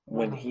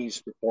when Wow.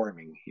 he's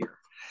performing here.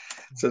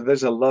 So Wow.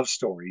 there's a love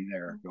story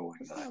there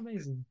going Isn't on. that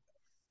amazing?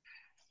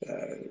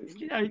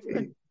 You know,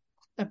 Uh,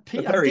 a and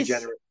very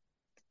generous.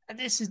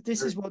 this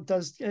is what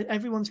does.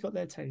 Everyone's got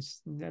their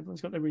taste, and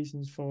everyone's got their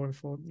reasons for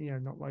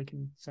not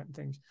liking certain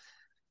things.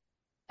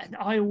 And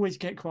I always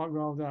get quite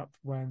riled up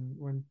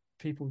when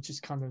people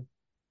just kind of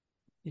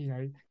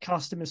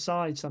cast him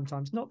aside.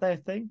 Sometimes not their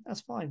thing.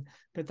 That's fine,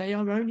 but they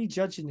are only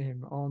judging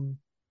him on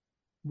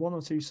one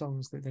or two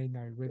songs that they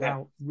know Yeah,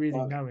 without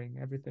really knowing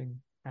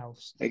everything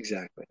else.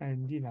 exactly.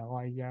 And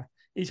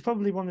he's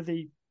probably one of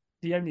the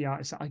only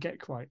artists that I get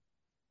quite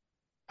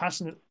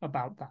passionate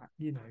about that.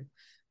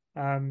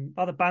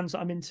 Other bands that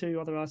I'm into,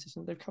 other artists,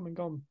 they've come and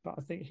gone, but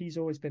I think he's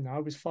always been there. I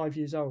was 5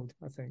 years old,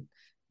 I think,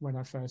 when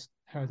I first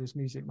heard his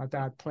music. My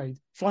dad played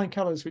Flying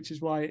Colours, which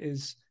is why it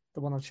is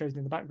the one I've chosen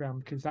in the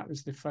background, because that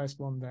was the first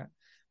one that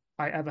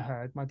I ever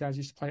heard. My dad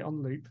used to play it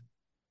on loop,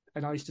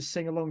 and I used to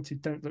sing along to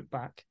Don't Look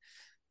Back.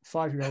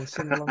 5 year old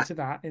singing along to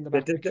that in the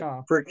back of the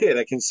car. For a kid,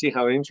 I can see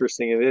how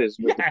interesting it is.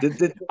 But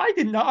Yeah, I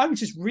didn't know. I was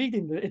just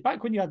reading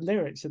back when you had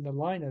lyrics and the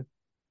liner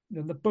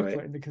and the right.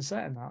 booklet and the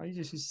cassette and that. I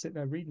just used to sit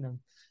there reading them.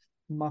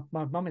 My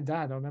mum and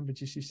dad, I remember,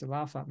 just used to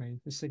laugh at me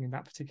for singing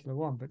that particular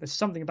one. But there's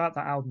something about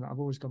that album that I've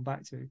always gone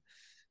back to.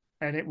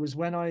 And it was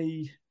when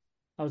I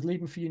was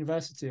leaving for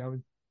university. I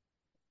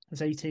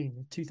was 18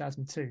 in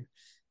 2002,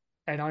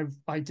 and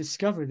I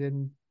discovered,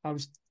 and I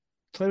was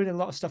clearing a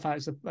lot of stuff out.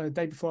 It was the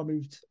day before I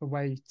moved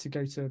away to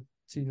go to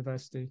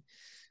university,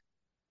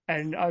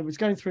 and I was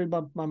going through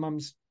my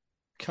mum's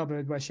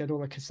cupboard where she had all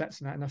the cassettes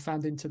and that, and I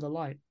found Into the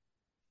Light,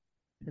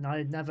 and I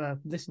had never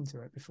listened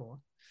to it before.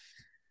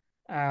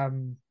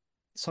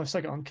 So I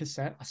stuck it on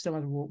cassette. I still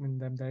had a Walkman in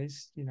them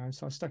days,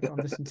 so I stuck it on,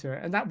 listened to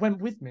it, and that went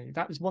with me.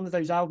 That was one of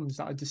those albums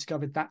that I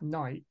discovered that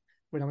night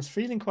when I was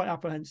feeling quite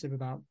apprehensive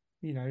about,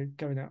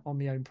 going out on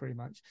my own pretty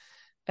much,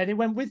 and it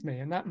went with me,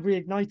 and that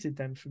reignited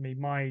then for me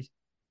my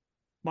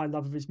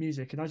love of his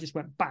music, and I just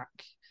went back,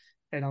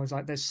 and I was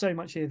like, "There's so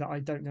much here that I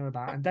don't know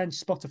about." And then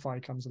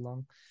Spotify comes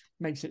along,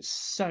 makes it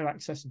so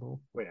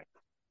accessible Oh, yeah.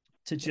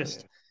 to Oh,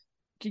 just,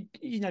 yeah.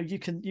 you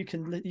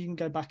can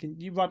go back,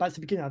 and you right back to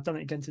the beginning. I've done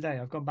it again today.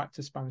 I've gone back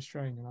to Spanish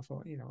Train, and I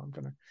thought, I'm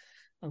gonna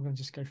I'm going to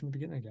just go from the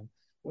beginning again.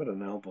 What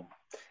an album.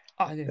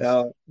 Oh, it is.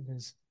 Uh, It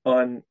is.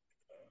 on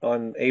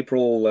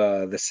April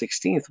the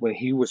 16th, when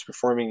he was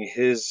performing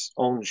his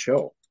own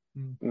show,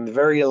 Mm. in the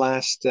very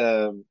last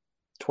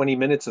 20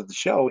 minutes of the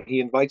show, he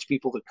invites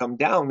people to come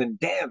down and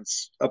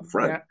dance up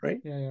front, Yeah.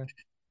 right? Yeah. Yeah.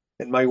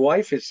 And my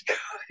wife is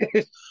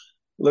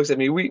looks at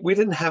me. We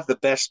didn't have the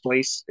best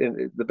place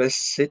in the best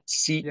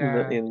seat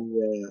Yeah.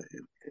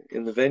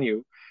 in the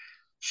venue.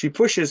 She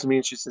pushes me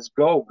and she says,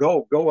 "Go,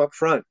 go, go up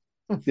front."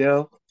 You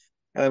know,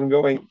 and I'm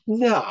going,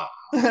 "Nah,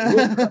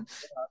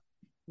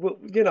 we'll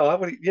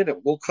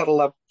we'll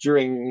cuddle up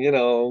during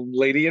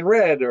Lady in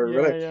Red or Yeah.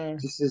 whatever." Yeah.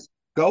 She says,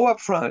 "Go up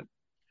front,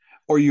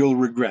 or you'll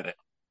regret it."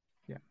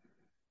 Yeah.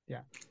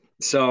 Yeah.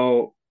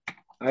 So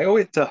I owe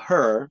it to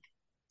her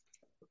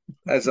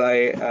as I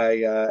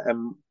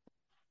am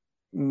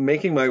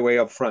making my way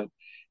up front,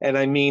 and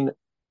I mean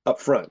up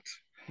front.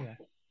 Yeah.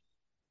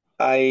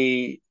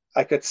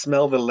 I could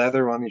smell the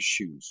leather on his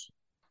shoes.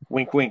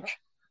 Wink, wink.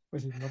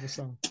 Which is another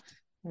song.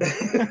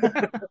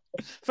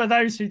 For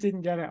those who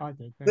didn't get it, I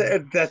did.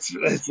 That's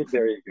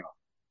there you go.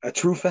 A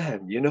true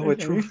fan, a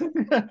true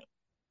Okay.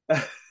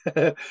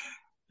 fan.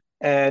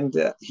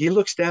 And he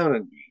looks down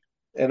at me,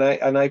 and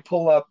I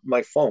pull up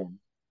my phone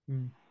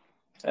Mm.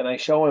 and I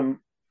show him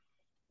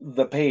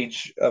the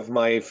page of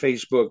my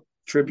Facebook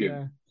tribute,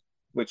 Yeah.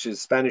 which is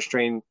Spanish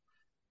Train,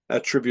 a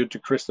tribute to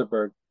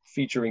Christopher Yeah.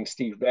 featuring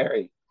Steve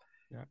Barry.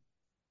 Yeah.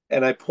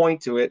 And I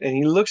point to it, and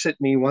he looks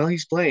at me while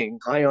he's playing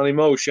High on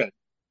Emotion,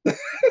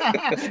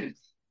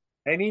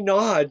 and he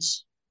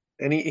nods,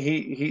 and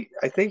he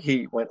I think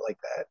he went like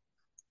that,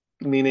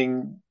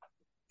 meaning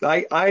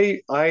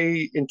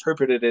I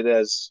interpreted it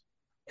as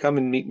come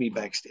and meet me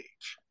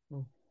backstage.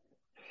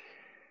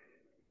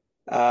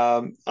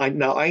 Oh, I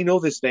know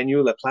this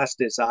venue, La Place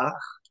des Arts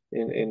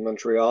in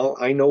Montreal.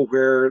 I know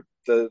where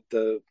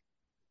the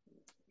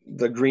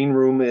green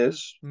room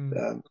is.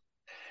 mm.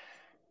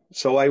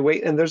 So I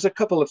wait, and there's a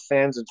couple of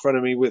fans in front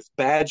of me with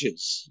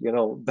badges, Yeah.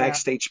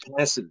 backstage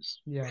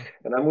passes. Yeah.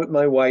 And I'm with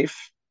my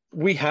wife.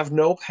 We have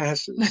no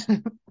passes.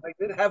 I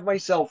did have my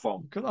cell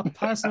phone. Got a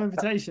personal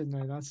invitation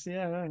though. That's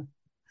yeah.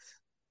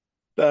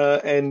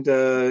 And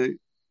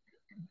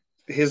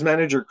his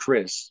manager,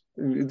 Chris.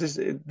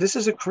 This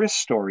is a Chris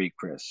story,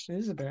 Chris. It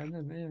is a bit,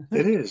 isn't it?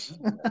 It is.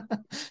 Yeah.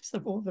 It's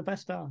all the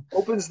best are.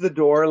 Opens the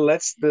door,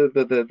 lets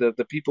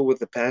the people with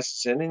the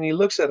passes in, and he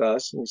looks at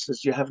us and he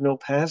says, "You have no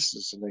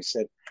passes." And I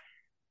said,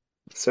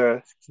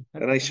 "Sir,"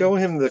 and I show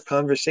him the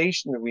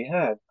conversation that we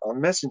had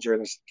on Messenger,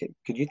 and I said,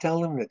 "Could you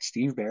tell him that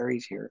Steve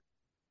Barry's here?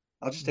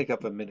 I'll just take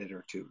up a minute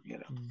or two."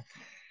 Mm.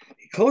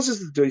 He closes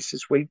the door. He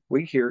says, "Wait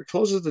here."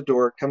 Closes the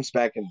door, comes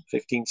back in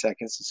 15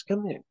 seconds. Says,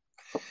 "Come in."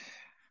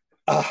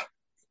 Ah,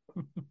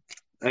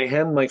 I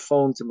hand my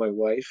phone to my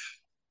wife.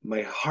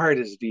 My heart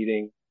is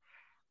beating,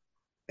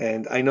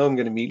 and I know I'm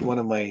going to meet one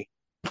of my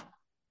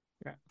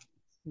Yeah.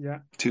 Yeah.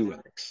 two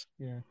ex,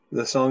 Yeah.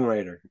 the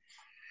songwriter.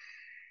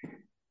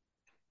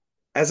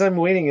 As I'm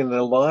waiting in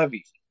the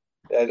lobby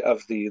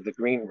of the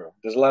green room,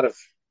 there's a lot of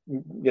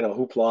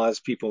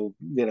hooplas, people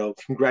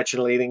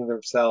congratulating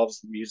themselves,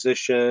 the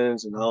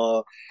musicians and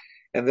all,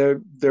 and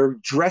they're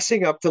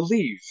dressing up to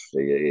leave.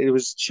 It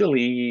was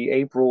chilly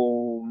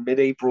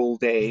mid-April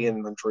day Mm.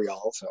 in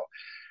Montreal, so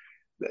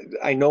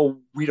I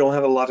know we don't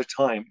have a lot of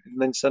time.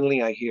 And then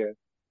suddenly I hear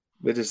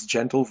with his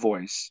gentle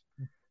voice,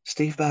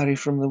 "Steve Barry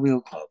from the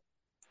Wheel Club.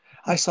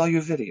 I saw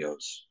your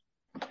videos."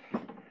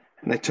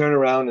 And I turn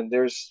around and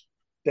there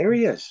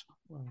he is.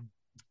 Wow.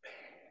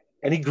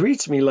 And he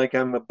greets me like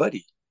I'm a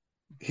buddy.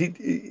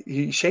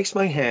 He shakes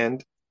my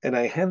hand, and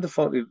I hand the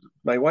phone.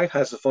 My wife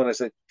has the phone. I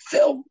said,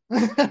 "Film,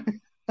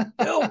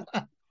 film,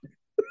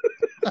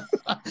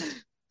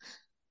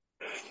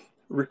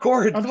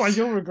 record." Otherwise,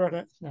 you'll regret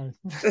it. No.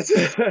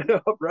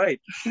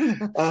 Right.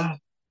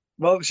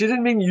 Well, she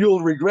didn't mean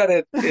you'll regret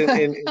it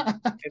in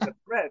the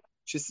thread.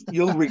 She's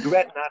you'll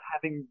regret not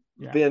having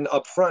Yeah. been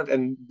upfront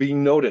and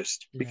being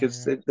noticed, Yeah.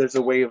 because Yeah. there's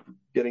a way of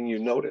getting you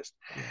noticed.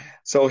 Yeah.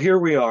 So here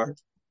we are,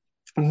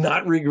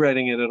 not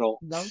regretting it at all.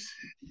 No.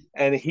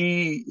 And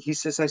he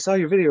says, "I saw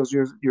your videos.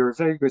 You're a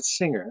very good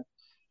singer."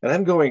 And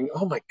I'm going,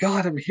 "Oh my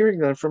God, I'm hearing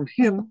that from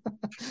him."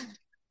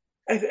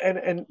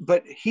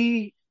 But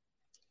he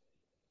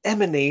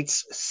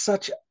emanates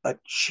such a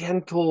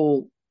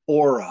gentle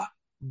aura,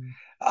 Mm.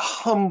 a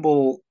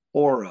humble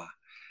aura,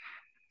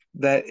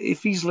 that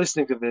if he's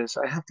listening to this,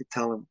 I have to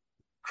tell him,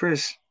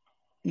 "Chris,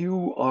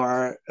 you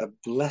are a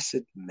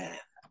blessed man."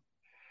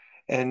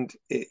 And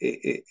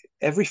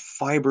every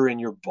fiber in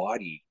your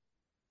body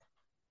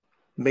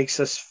makes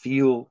us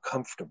feel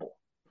comfortable.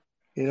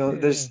 Yeah.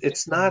 Yeah.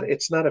 It's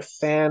not a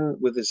fan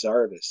with this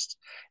artist.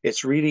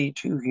 It's really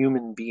two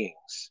human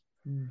beings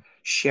Mm.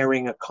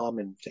 sharing a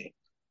common thing.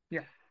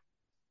 Yeah.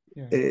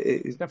 Yeah.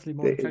 It's It, definitely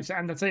more it, the case.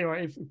 And I'll tell you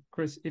what, if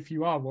Chris, if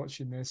you are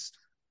watching this,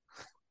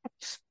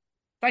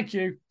 thank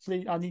you.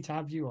 Please, I need to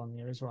have you on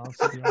here as well,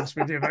 to be honest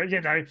with you. But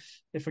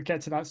if we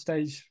get to that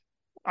stage,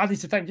 I need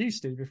to thank you,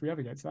 Steve, if we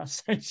ever get to that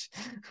stage.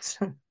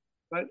 So,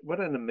 what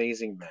an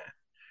amazing man.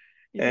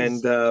 it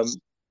And is.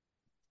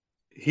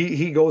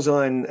 he goes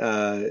on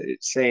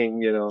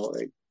saying,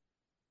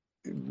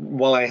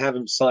 while I have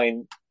him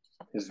sign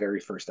his very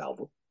first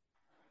album,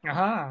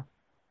 Aha.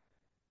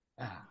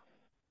 Ah,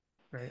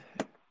 great.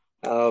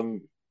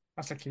 um,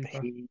 That's a keeper.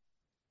 he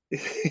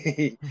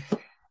he,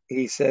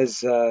 he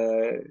says,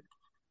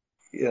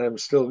 yeah, I'm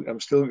still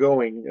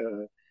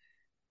going.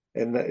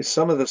 And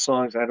some of the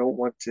songs I don't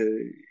want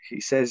to.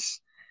 He says,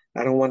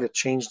 I don't want to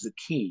change the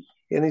key.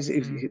 And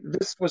Mm,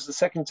 this was the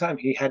second time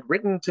he had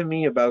written to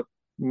me about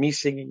me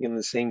singing in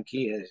the same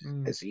key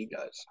mm. as he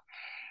does.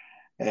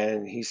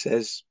 And he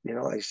says,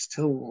 I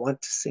still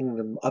want to sing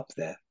them up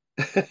there.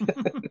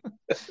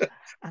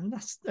 And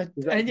that's I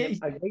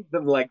made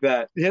them like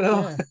that.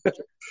 yeah,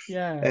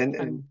 yeah,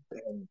 And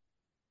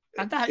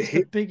and that is the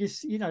he,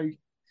 biggest.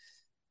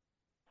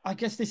 I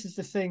guess this is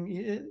the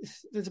thing.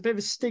 There's a bit of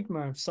a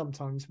stigma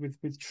sometimes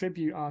with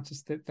tribute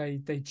artists that they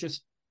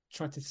just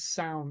try to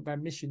sound. Their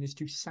mission is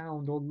to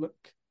sound or look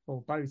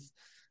or both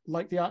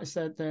like the artist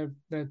that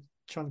they're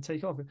trying to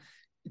take off.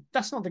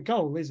 That's not the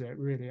goal, is it?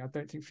 Really, I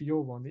don't think for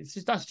your one. It's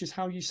just that's just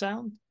how you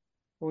sound,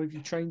 or have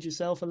you trained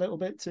yourself a little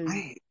bit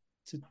I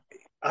to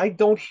I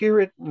don't hear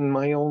it in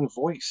my own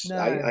voice. no.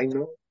 I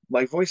know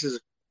my voice is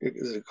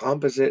a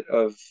composite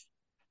of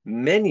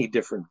many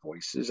different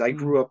voices. I Mm,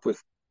 grew up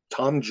with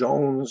Tom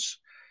Jones,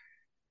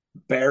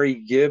 Barry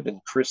Gibb,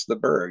 and Chris the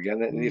Berg.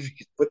 And if mm.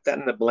 you put that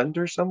in the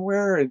blender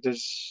somewhere,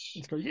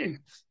 It's got you.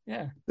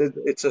 Yeah,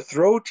 it's a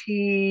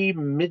throaty,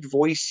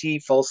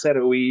 mid-voicey,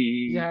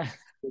 falsetto-y. yeah.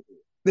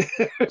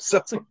 So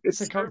it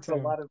It's a serves a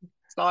cocktail. lot of Yeah.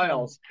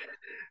 styles.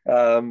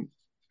 Um,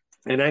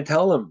 and I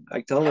tell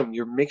him,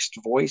 your mixed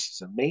voice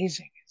is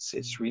amazing.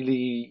 It's Mm,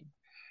 really,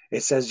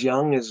 it's as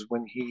young as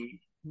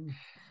mm.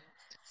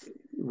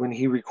 when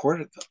he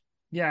recorded them.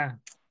 Yeah,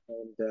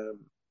 And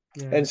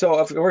yeah. and so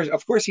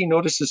of course, he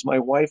notices my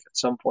wife at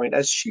some point,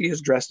 as she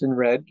is dressed in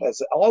red,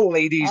 as all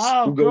ladies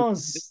Oh, who of go to this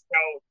course.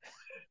 show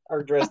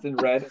are dressed in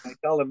red. And I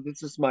tell him,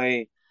 this is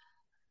my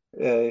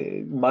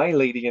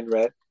lady in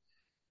red,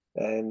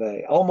 and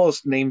I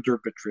almost named her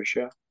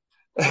Patricia.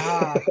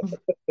 Ah,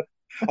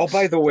 Oh,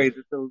 by the way,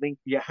 the link,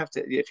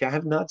 if you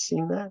have not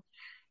seen that,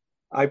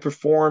 I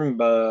perform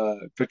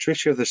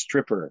Patricia the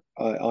Stripper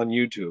on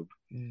YouTube.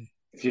 mm,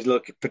 If you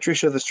look,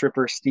 Patricia the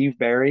Stripper, Steve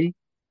Barry.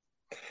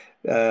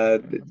 Uh, I'll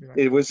do that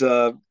it now. was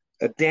a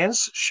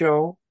dance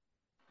show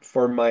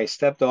for my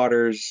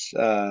stepdaughter's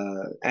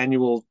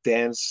annual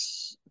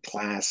dance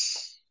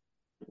class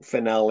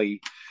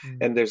finale. Mm.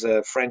 And there's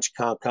a French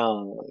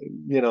cancan,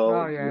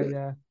 Oh, yeah,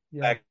 yeah,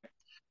 yeah, back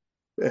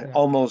yeah.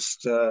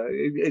 almost.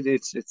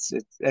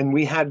 And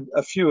we had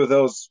a few of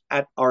those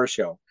at our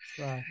show.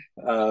 Wow.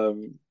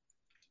 Um,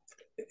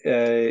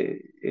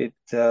 it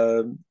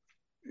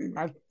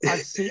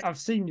I've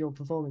seen your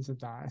performance of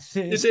that.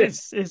 it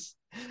did.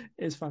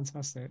 It's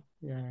fantastic.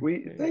 Yeah.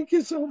 We thank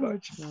you so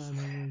much. No,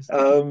 no worries.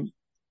 Um,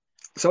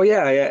 so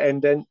yeah,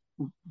 and then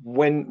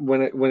when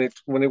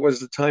it was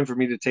the time for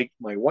me to take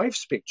my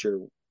wife's picture,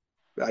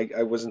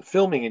 I wasn't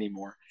filming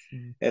anymore.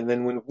 Mm. And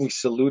then when we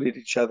saluted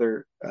each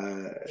other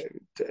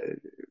to,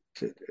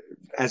 to,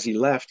 as he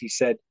left, he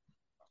said,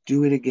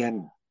 "Do it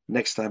again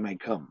next time I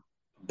come.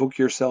 Book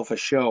yourself a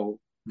show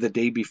the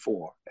day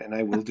before, and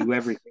I will do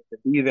everything to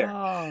be there."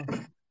 Oh,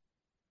 there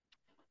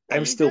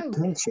I'm you still go.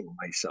 pinching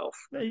myself.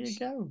 There you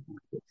go.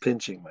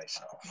 Pinching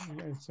myself.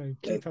 There you go. So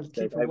That, that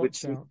keep a I would watch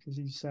see. out because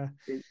he's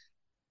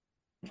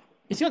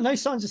got no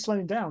signs of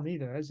slowing down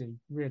either, has he?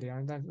 Really,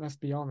 let's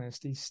be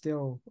honest. He's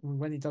still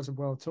when he does a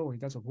world tour, he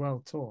does a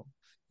world tour.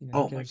 He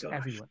Oh my goes gosh.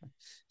 everywhere.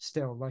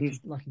 Still, He's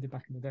like he did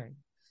back in the day.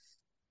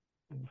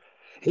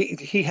 Mm.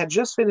 he had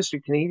just finished a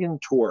Canadian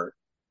tour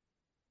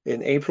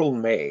in April,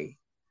 May,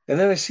 and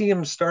then I see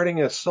him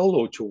starting a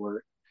solo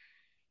tour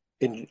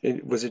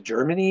was it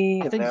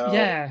Germany, I and think, now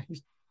yeah,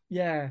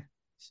 yeah,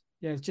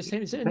 yeah. It's just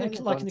him. Is it man is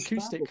like an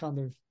acoustic unstoppable. kind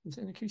of? Is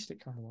it an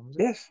acoustic kind of one? Was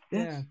it? Yes, Yeah,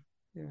 yes.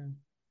 yeah.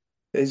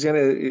 He's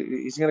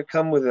gonna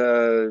come with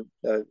a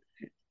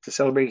to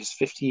celebrate his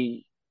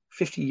 50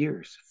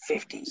 years.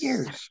 50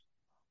 years.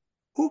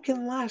 Who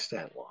can last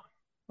that long?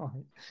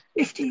 Right.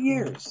 50 Well,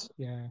 years.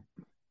 yeah,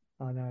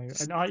 I know.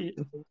 And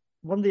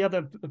one of the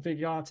other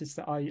big artists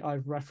that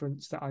I've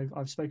referenced that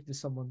I've spoken to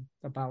someone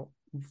about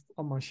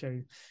on my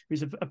show,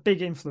 who's a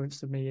big influence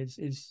to me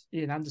is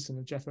Ian Anderson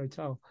of Jethro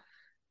Tull,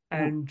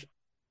 Mm. and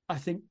I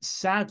think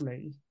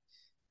sadly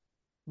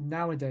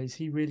nowadays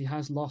he really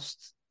has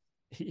lost.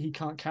 He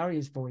can't carry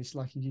his voice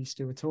like he used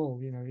to at all.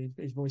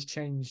 His voice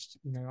changed.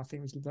 I think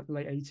it was the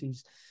late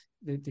 80s.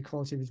 The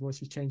quality of his voice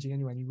was changing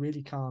anyway, and he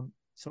really can't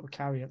sort of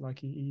carry it like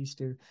he used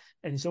to.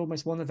 And it's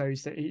almost one of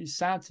those that it's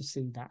sad to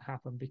see that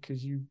happen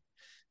because you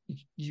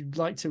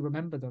like to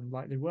remember them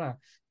like they were.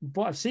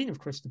 What I've seen of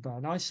Christopher,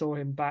 and I saw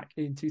him back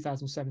in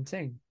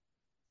 2017,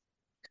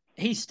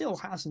 he still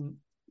hasn't,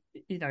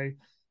 you know,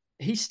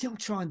 he's still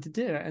trying to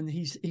do it, and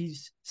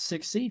he's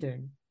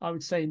succeeding. I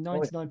would say Oh,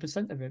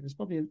 99% of it. There's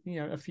probably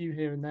a few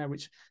here and there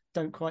which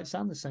don't quite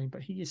sound the same,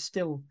 but he is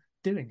still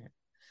doing it.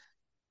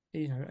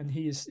 And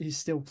he's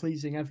still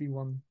pleasing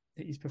everyone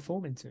that he's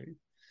performing to.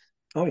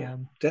 Oh yeah, You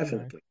know,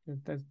 definitely.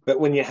 But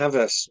when you have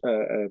a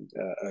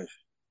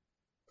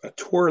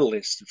tour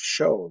list of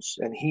shows,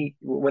 and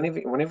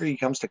whenever he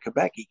comes to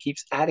Quebec, he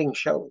keeps adding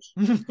shows.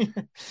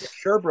 The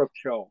Sherbrooke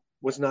show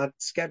was not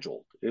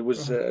scheduled. It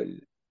was, right.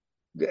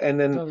 and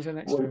then That was an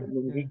when, extra.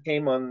 when Yeah. he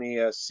came on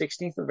the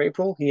 16th of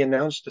April, he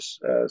announced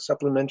a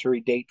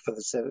supplementary date for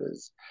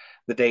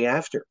the day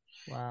after.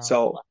 Wow.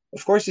 So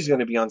of course he's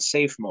going to be on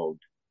safe mode.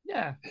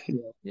 Yeah. Yeah.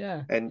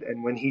 Yeah. And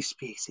when he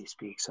speaks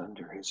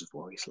under his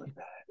voice like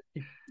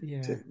that.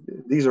 Yeah.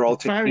 These are all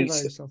It's very, techniques.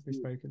 very softly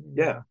spoken.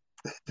 Yeah. Yeah.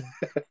 Yeah.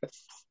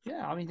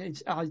 Yeah. I mean,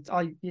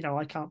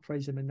 I can't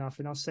praise him enough.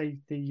 And I'll say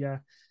the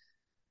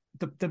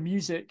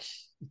music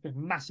has been a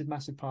massive,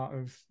 massive part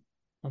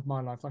of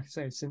my life. Like I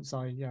say, since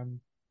I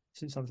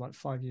was like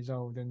 5 years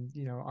old, and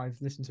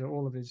I've listened to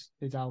all of his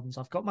albums.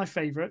 I've got my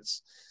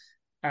favorites,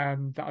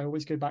 that I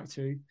always go back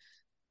to.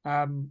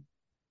 I'll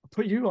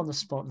put you on the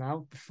spot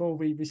now before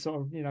we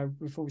sort of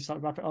before we start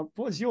to wrap it up.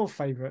 What is your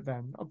favorite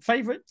then? A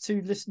favorite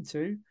to listen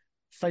to,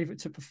 favorite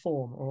to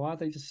perform, or are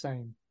they the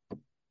same?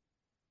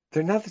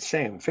 They're not the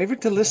same.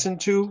 Favorite to Okay. listen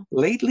to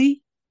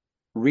lately?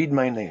 Read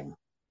My Name.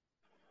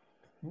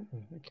 Ooh,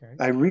 okay.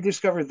 I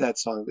rediscovered that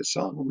song. The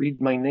song "Read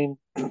My Name"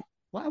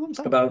 What album's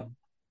that about from?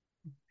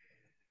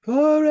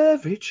 for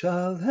every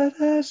child that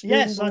has been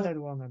Yes, I born. know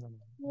the one. No,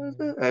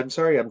 no, no. I'm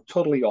sorry, I'm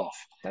totally off.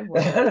 Don't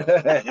worry.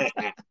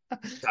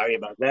 Sorry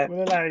about that.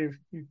 We'll allow you.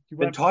 You Been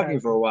weren't talking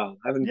prepared for for a it. while.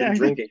 Haven't been Yeah.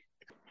 drinking.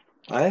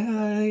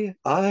 I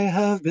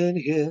have been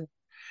here.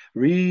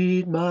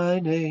 Read my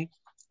name.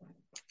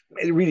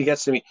 It really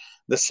gets to me.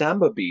 The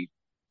samba beat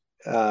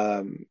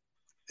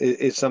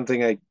is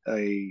something I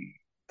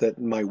that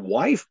my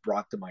wife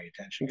brought to my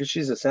attention because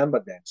she's a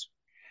samba dancer.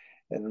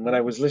 And when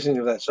I was listening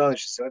to that song,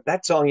 she said,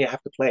 "That song you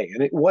have to play."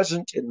 And it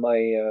wasn't in my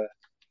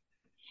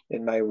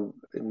in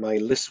my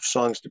list of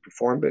songs to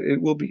perform, but it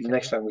will be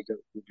next Okay. time we do.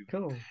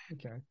 Cool.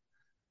 Okay.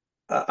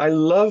 I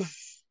love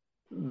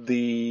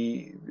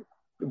the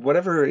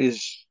whatever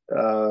is.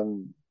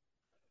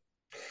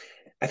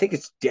 I think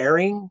it's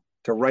daring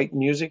to write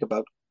music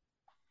about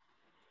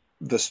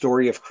the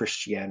story of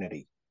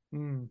Christianity,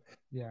 Mm,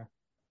 yeah.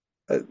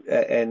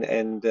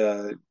 and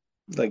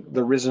like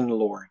the risen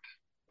Lord.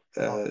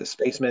 Oh,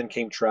 Spacemen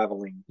came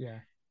traveling. yeah.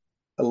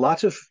 A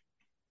lot of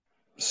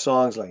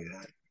songs like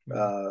that.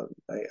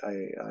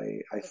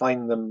 Mm, I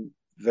find them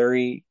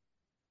very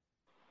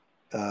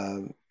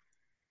uh,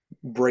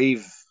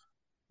 brave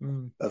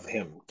mm, of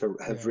him to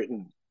have yeah.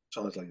 written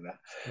songs like that.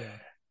 Yeah.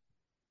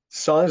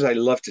 Songs I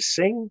love to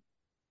sing,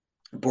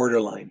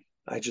 Borderline.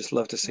 I just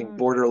love to sing Okay.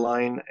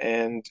 Borderline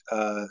and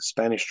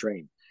Spanish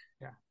Train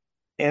Yeah.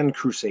 and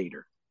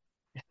Crusader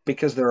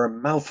because they're a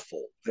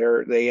mouthful.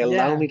 They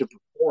allow Yeah. me to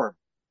perform.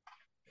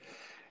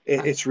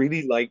 And It's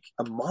really like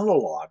a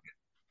monologue.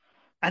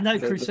 I know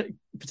The Crusade,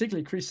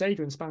 particularly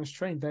Crusader and Spanish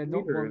Train, they're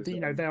not reader one.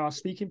 is, There are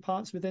speaking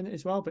parts within it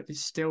as well, but it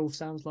still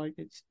sounds like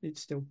it's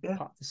still yeah,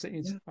 part of the city.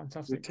 It's yeah. You're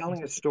fantastic, telling a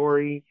fantastic.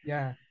 story,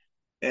 Yeah.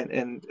 and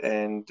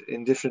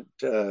in different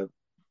uh,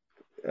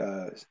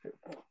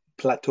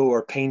 plateau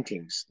or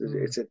paintings. Mm,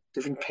 It's a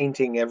different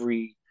painting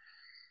every,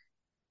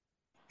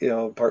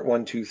 part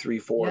one, two, three,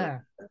 four, yeah.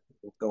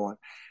 go on.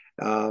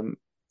 Um,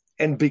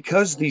 and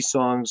because these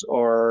songs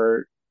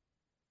are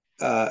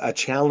a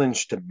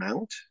challenge to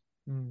mount,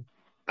 Mm,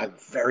 I'm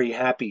very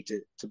happy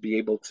to be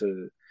able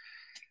to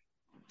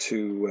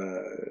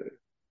uh,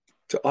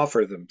 to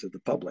offer them to the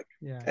public.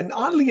 yeah. And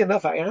oddly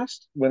enough, I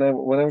asked when I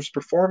was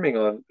performing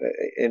on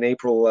in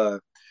April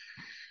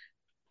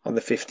on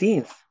the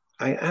 15th.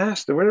 I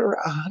asked, there were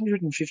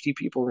 150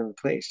 people in the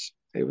place.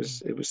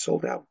 Mm, It was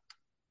sold out.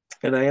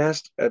 And I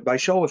asked by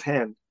show of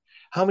hand,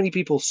 how many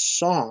people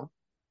saw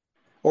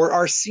or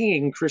are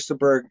seeing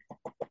Christaberg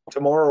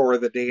tomorrow or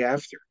the day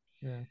after?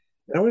 yeah.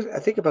 And I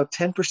think about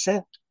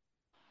 10%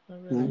 Oh,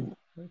 really?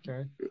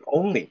 Okay.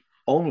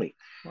 only.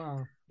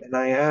 Wow. And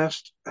I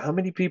asked how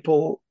many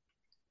people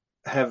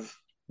have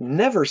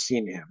never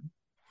seen him,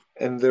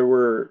 and there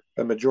were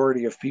a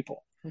majority of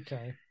people.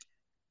 Okay.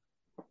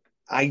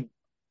 I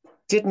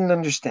didn't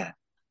understand.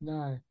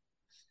 No.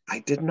 I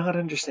did not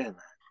understand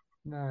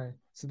No.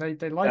 So they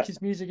like that.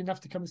 his music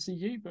enough to come and see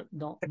you, but To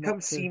not come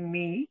to. see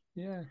me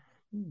Yeah.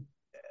 Mm,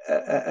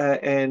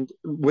 and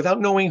without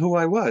knowing who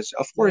I was.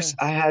 Of yeah. course,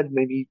 I had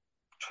maybe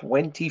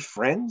 20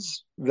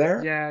 friends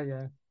there, Yeah.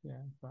 Yeah.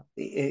 Yeah. But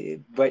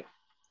but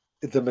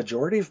the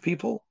majority of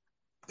people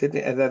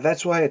didn't. And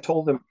that's why I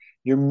told them,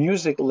 your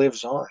music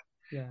lives on.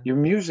 yeah. Your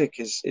music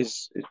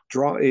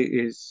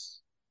Mm,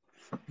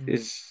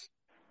 is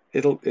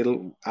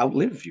it'll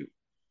outlive you.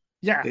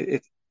 yeah.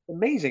 It's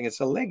amazing. It's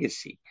a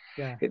legacy.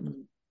 Yeah. It,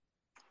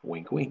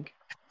 wink, wink.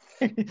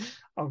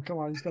 Oh, come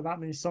on. He's got that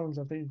many songs.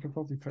 I think you could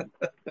probably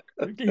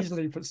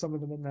easily put some of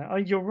them in there.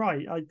 You're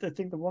right. I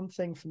think the one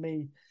thing for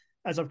me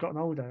as I've gotten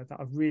older that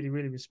I've really,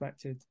 really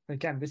respected,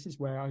 again, this is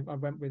where I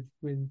went with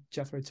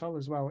Jethro Tull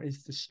as well,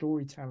 is the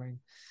storytelling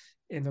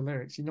in the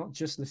lyrics. You're not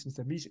just listening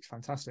to the music's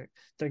fantastic.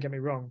 Don't get me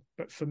wrong.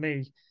 But for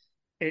me,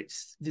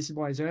 this is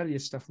why his earlier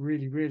stuff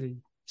really, really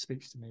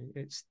speaks to me.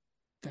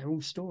 They're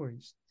all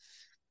stories.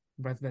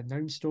 whether they're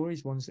known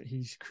stories, ones that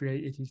he's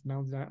created, he's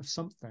melded out of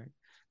something,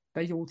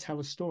 they all tell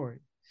a story.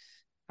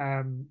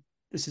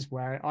 This is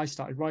where I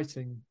started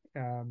writing,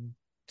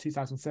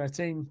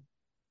 2013.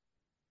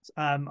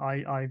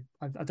 I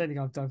don't think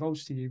I've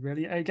divulged to you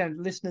really. Again,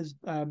 listeners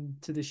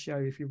to this show,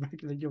 if you're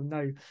regular, you'll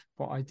know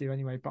what I do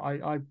anyway. But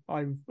I'm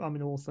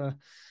an author,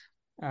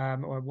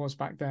 or I was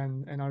back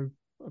then, and I've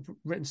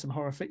written some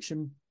horror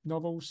fiction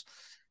novels.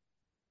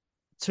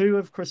 Two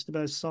of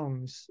Christopher's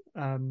songs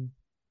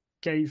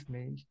gave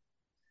me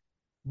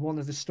one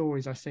of the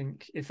stories. I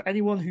think if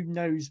anyone who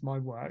knows my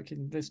work,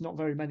 and there's not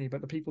very many,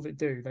 but the people that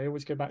do, they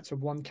always go back to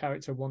one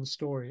character, one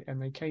story,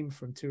 and they came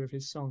from two of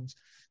his songs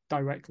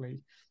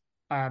directly.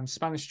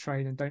 Spanish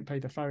Train and Don't Pay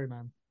the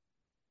Ferryman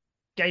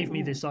gave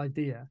me this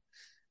idea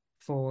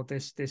for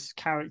this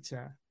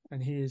character,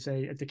 and he is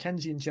a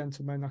Dickensian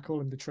gentleman. I call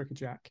him the Tricker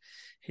Jack.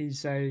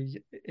 He's a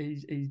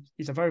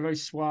very, very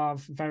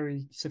suave,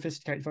 very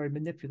sophisticated, very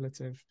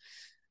manipulative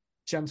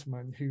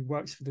gentleman who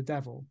works for the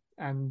devil,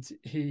 and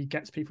he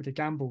gets people to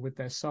gamble with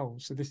their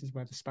souls. So this is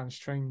where the Spanish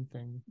Train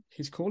thing.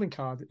 His calling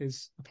card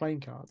is a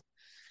playing card,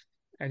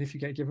 and if you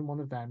get given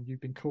one of them,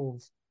 you've been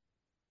called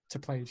to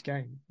play his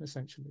game,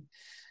 essentially.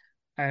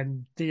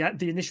 And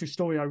the initial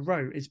story I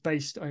wrote is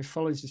based. It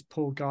follows this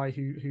poor guy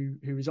who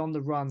is on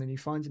the run, and he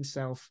finds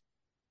himself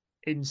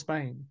in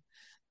Spain,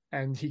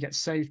 and he gets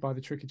saved by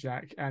the Tricker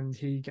Jack, and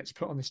he gets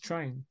put on this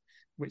train,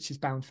 which is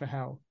bound for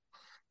hell.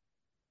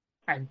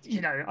 And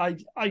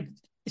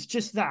it's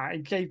just that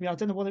it gave me. I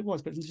don't know what it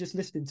was, but it was just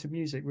listening to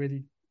music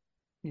really.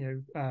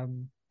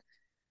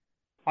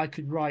 I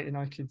could write, and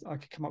I could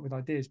come up with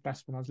ideas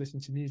best when I was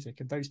listening to music,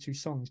 and those two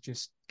songs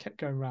just kept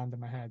going around in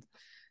my head.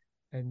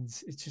 And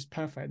it's just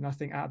perfect. And I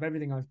think out of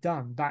everything I've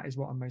done, that is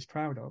what I'm most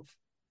proud of.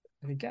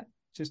 And again,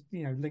 just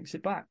links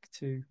it back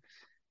to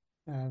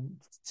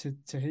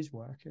his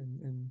work,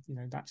 and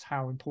that's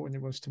how important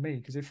it was to me.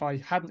 Because if I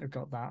hadn't have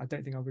got that, I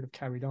don't think I would have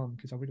carried on,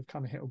 because I would have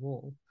kind of hit a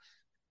wall,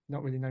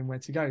 not really known where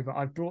to go. But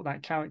I've brought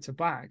that character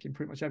back in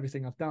pretty much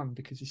everything I've done,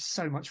 because he's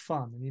so much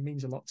fun and he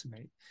means a lot to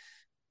me.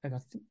 And I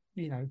think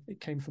it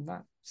came from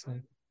that. So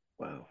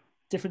wow.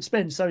 Different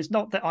spins. So it's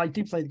not that I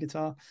do play the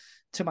guitar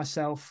to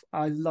myself.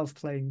 I love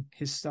playing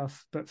his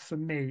stuff, but for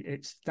me,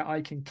 it's that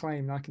I can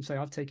claim and I can say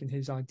I've taken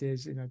his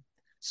ideas in a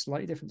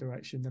slightly different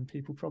direction than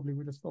people probably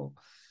would have thought.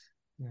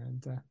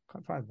 And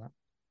quite proud of that.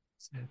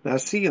 So, now,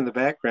 see in the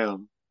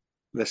background,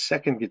 the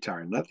second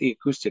guitar, not the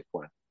acoustic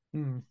one,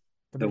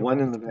 the one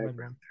in the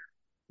background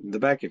there, in the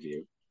back of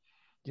you.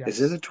 Yes.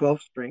 Is it a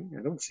 12 string?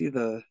 I don't see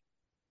the.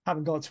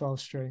 Haven't got a 12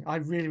 string. I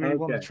really, really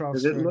want the 12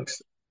 because string.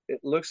 it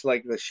looks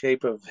like the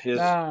shape of his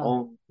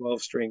own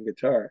 12-string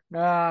guitar.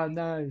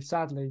 No,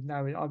 sadly,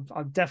 no.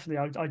 I'm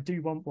definitely, I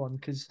do want one,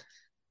 because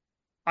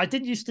I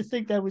didn't used to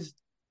think there was.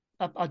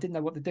 I didn't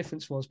know what the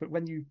difference was, but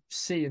when you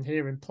see and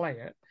hear him play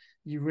it,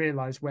 you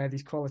realize where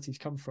these qualities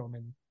come from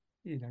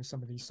in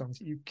some of these songs.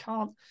 You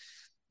can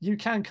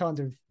kind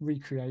of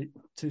recreate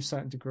to a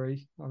certain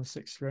degree on a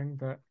 6-string,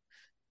 but you're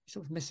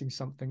sort of missing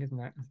something, isn't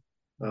it?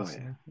 Oh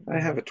yeah,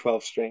 I have a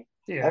 12-string.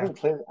 Yeah. I haven't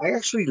played. I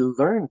actually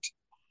learned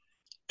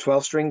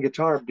 12-string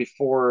guitar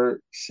before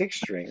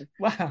 6-string.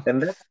 Wow.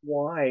 And that's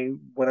why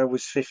when I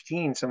was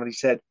 15, somebody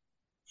said,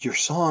 your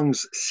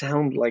songs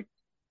sound like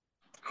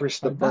Chris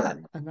the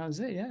Bird. And that was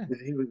it, yeah.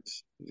 He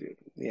was,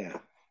 yeah.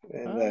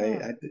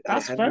 And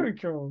that's very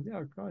cool.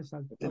 Yeah, of course.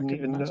 I didn't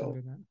even know.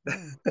 Doing that.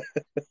 Yeah.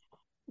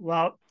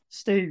 Well,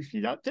 Steve,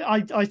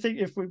 I think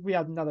if we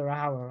had another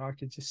hour, I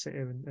could just sit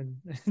here and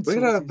we're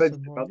gonna have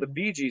about the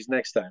Bee Gees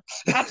next time.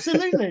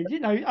 Absolutely.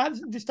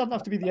 This doesn't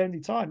have to be the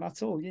only time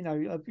at all.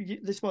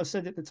 This is what I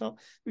said at the top.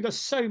 We've got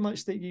so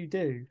much that you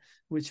do,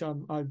 which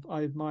I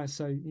admire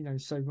so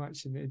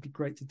much, and it'd be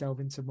great to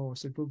delve into more.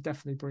 So we'll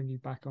definitely bring you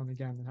back on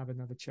again and have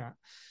another chat.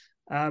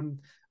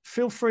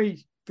 Feel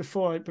free,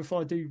 before I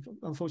do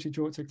unfortunately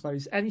draw it to a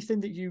close,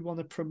 anything that you want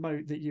to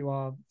promote that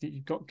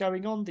you've got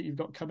going on, that you've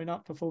got coming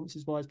up,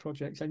 performances wise,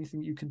 projects,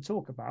 anything you can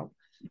talk about.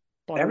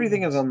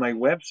 Everything is on my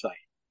website.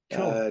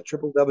 Cool.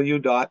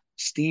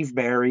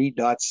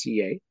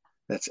 www.stevebarry.ca.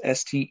 That's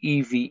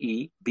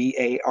STEVEBARRY,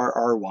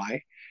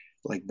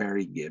 like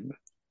Barry Gibb.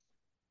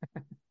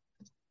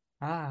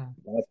 All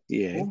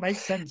makes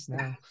sense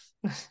now.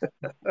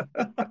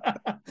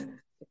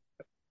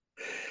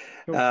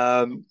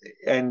 Cool.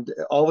 And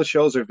all the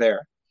shows are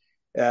there.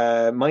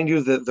 Mind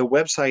you, the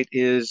website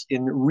is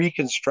in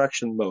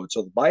reconstruction mode.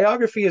 So the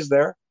biography is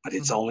there, but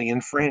it's only in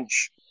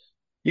French.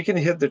 You can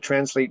hit the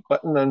translate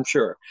button, I'm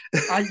sure.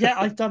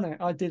 I've done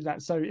it. I did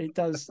that. So it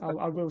does.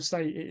 I will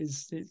say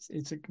it's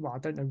I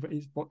don't know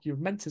what you're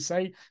meant to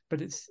say,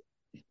 but it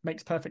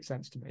makes perfect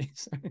sense to me.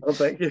 So. Oh,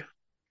 thank you.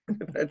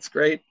 That's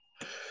great.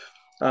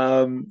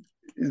 I'll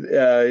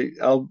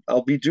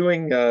be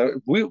doing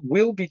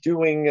we'll be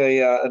doing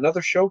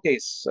another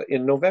showcase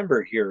in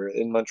November here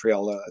in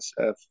Montreal,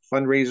 a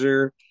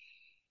fundraiser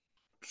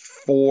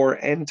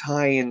for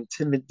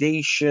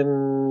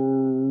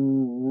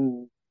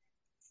anti-intimidation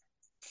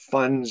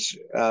funds,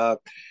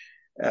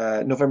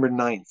 November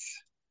 9th,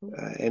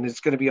 and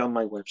it's going to be on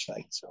my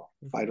website. So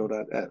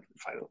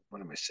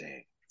what am I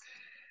saying?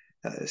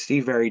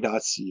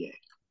 steveberry.ca.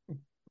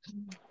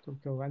 Cool,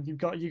 cool. And you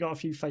got a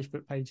few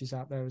Facebook pages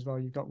out there as well.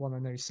 You've got one I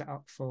know set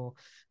up for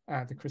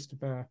the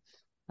Christopher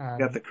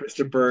Got the tribute as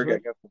Christopher, I well.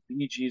 got the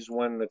Bee Gees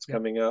one that's Yeah.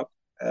 coming up,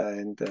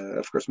 and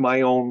of course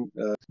my own.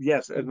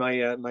 Yes, my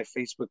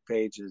Facebook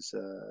page is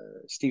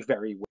Steve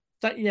Berry.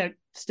 Yeah,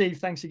 Steve,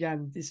 thanks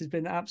again. This has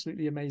been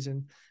absolutely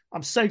amazing.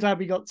 I'm so glad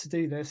we got to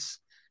do this.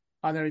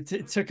 I know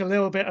it took a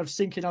little bit of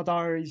syncing our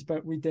diaries,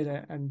 but we did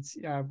it, and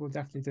we'll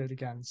definitely do it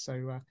again.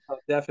 So, Oh,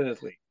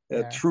 definitely, a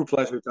yeah, true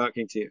pleasure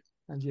talking to you.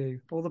 and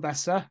you, all the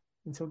best, sir.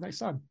 Until next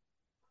time.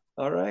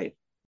 All right.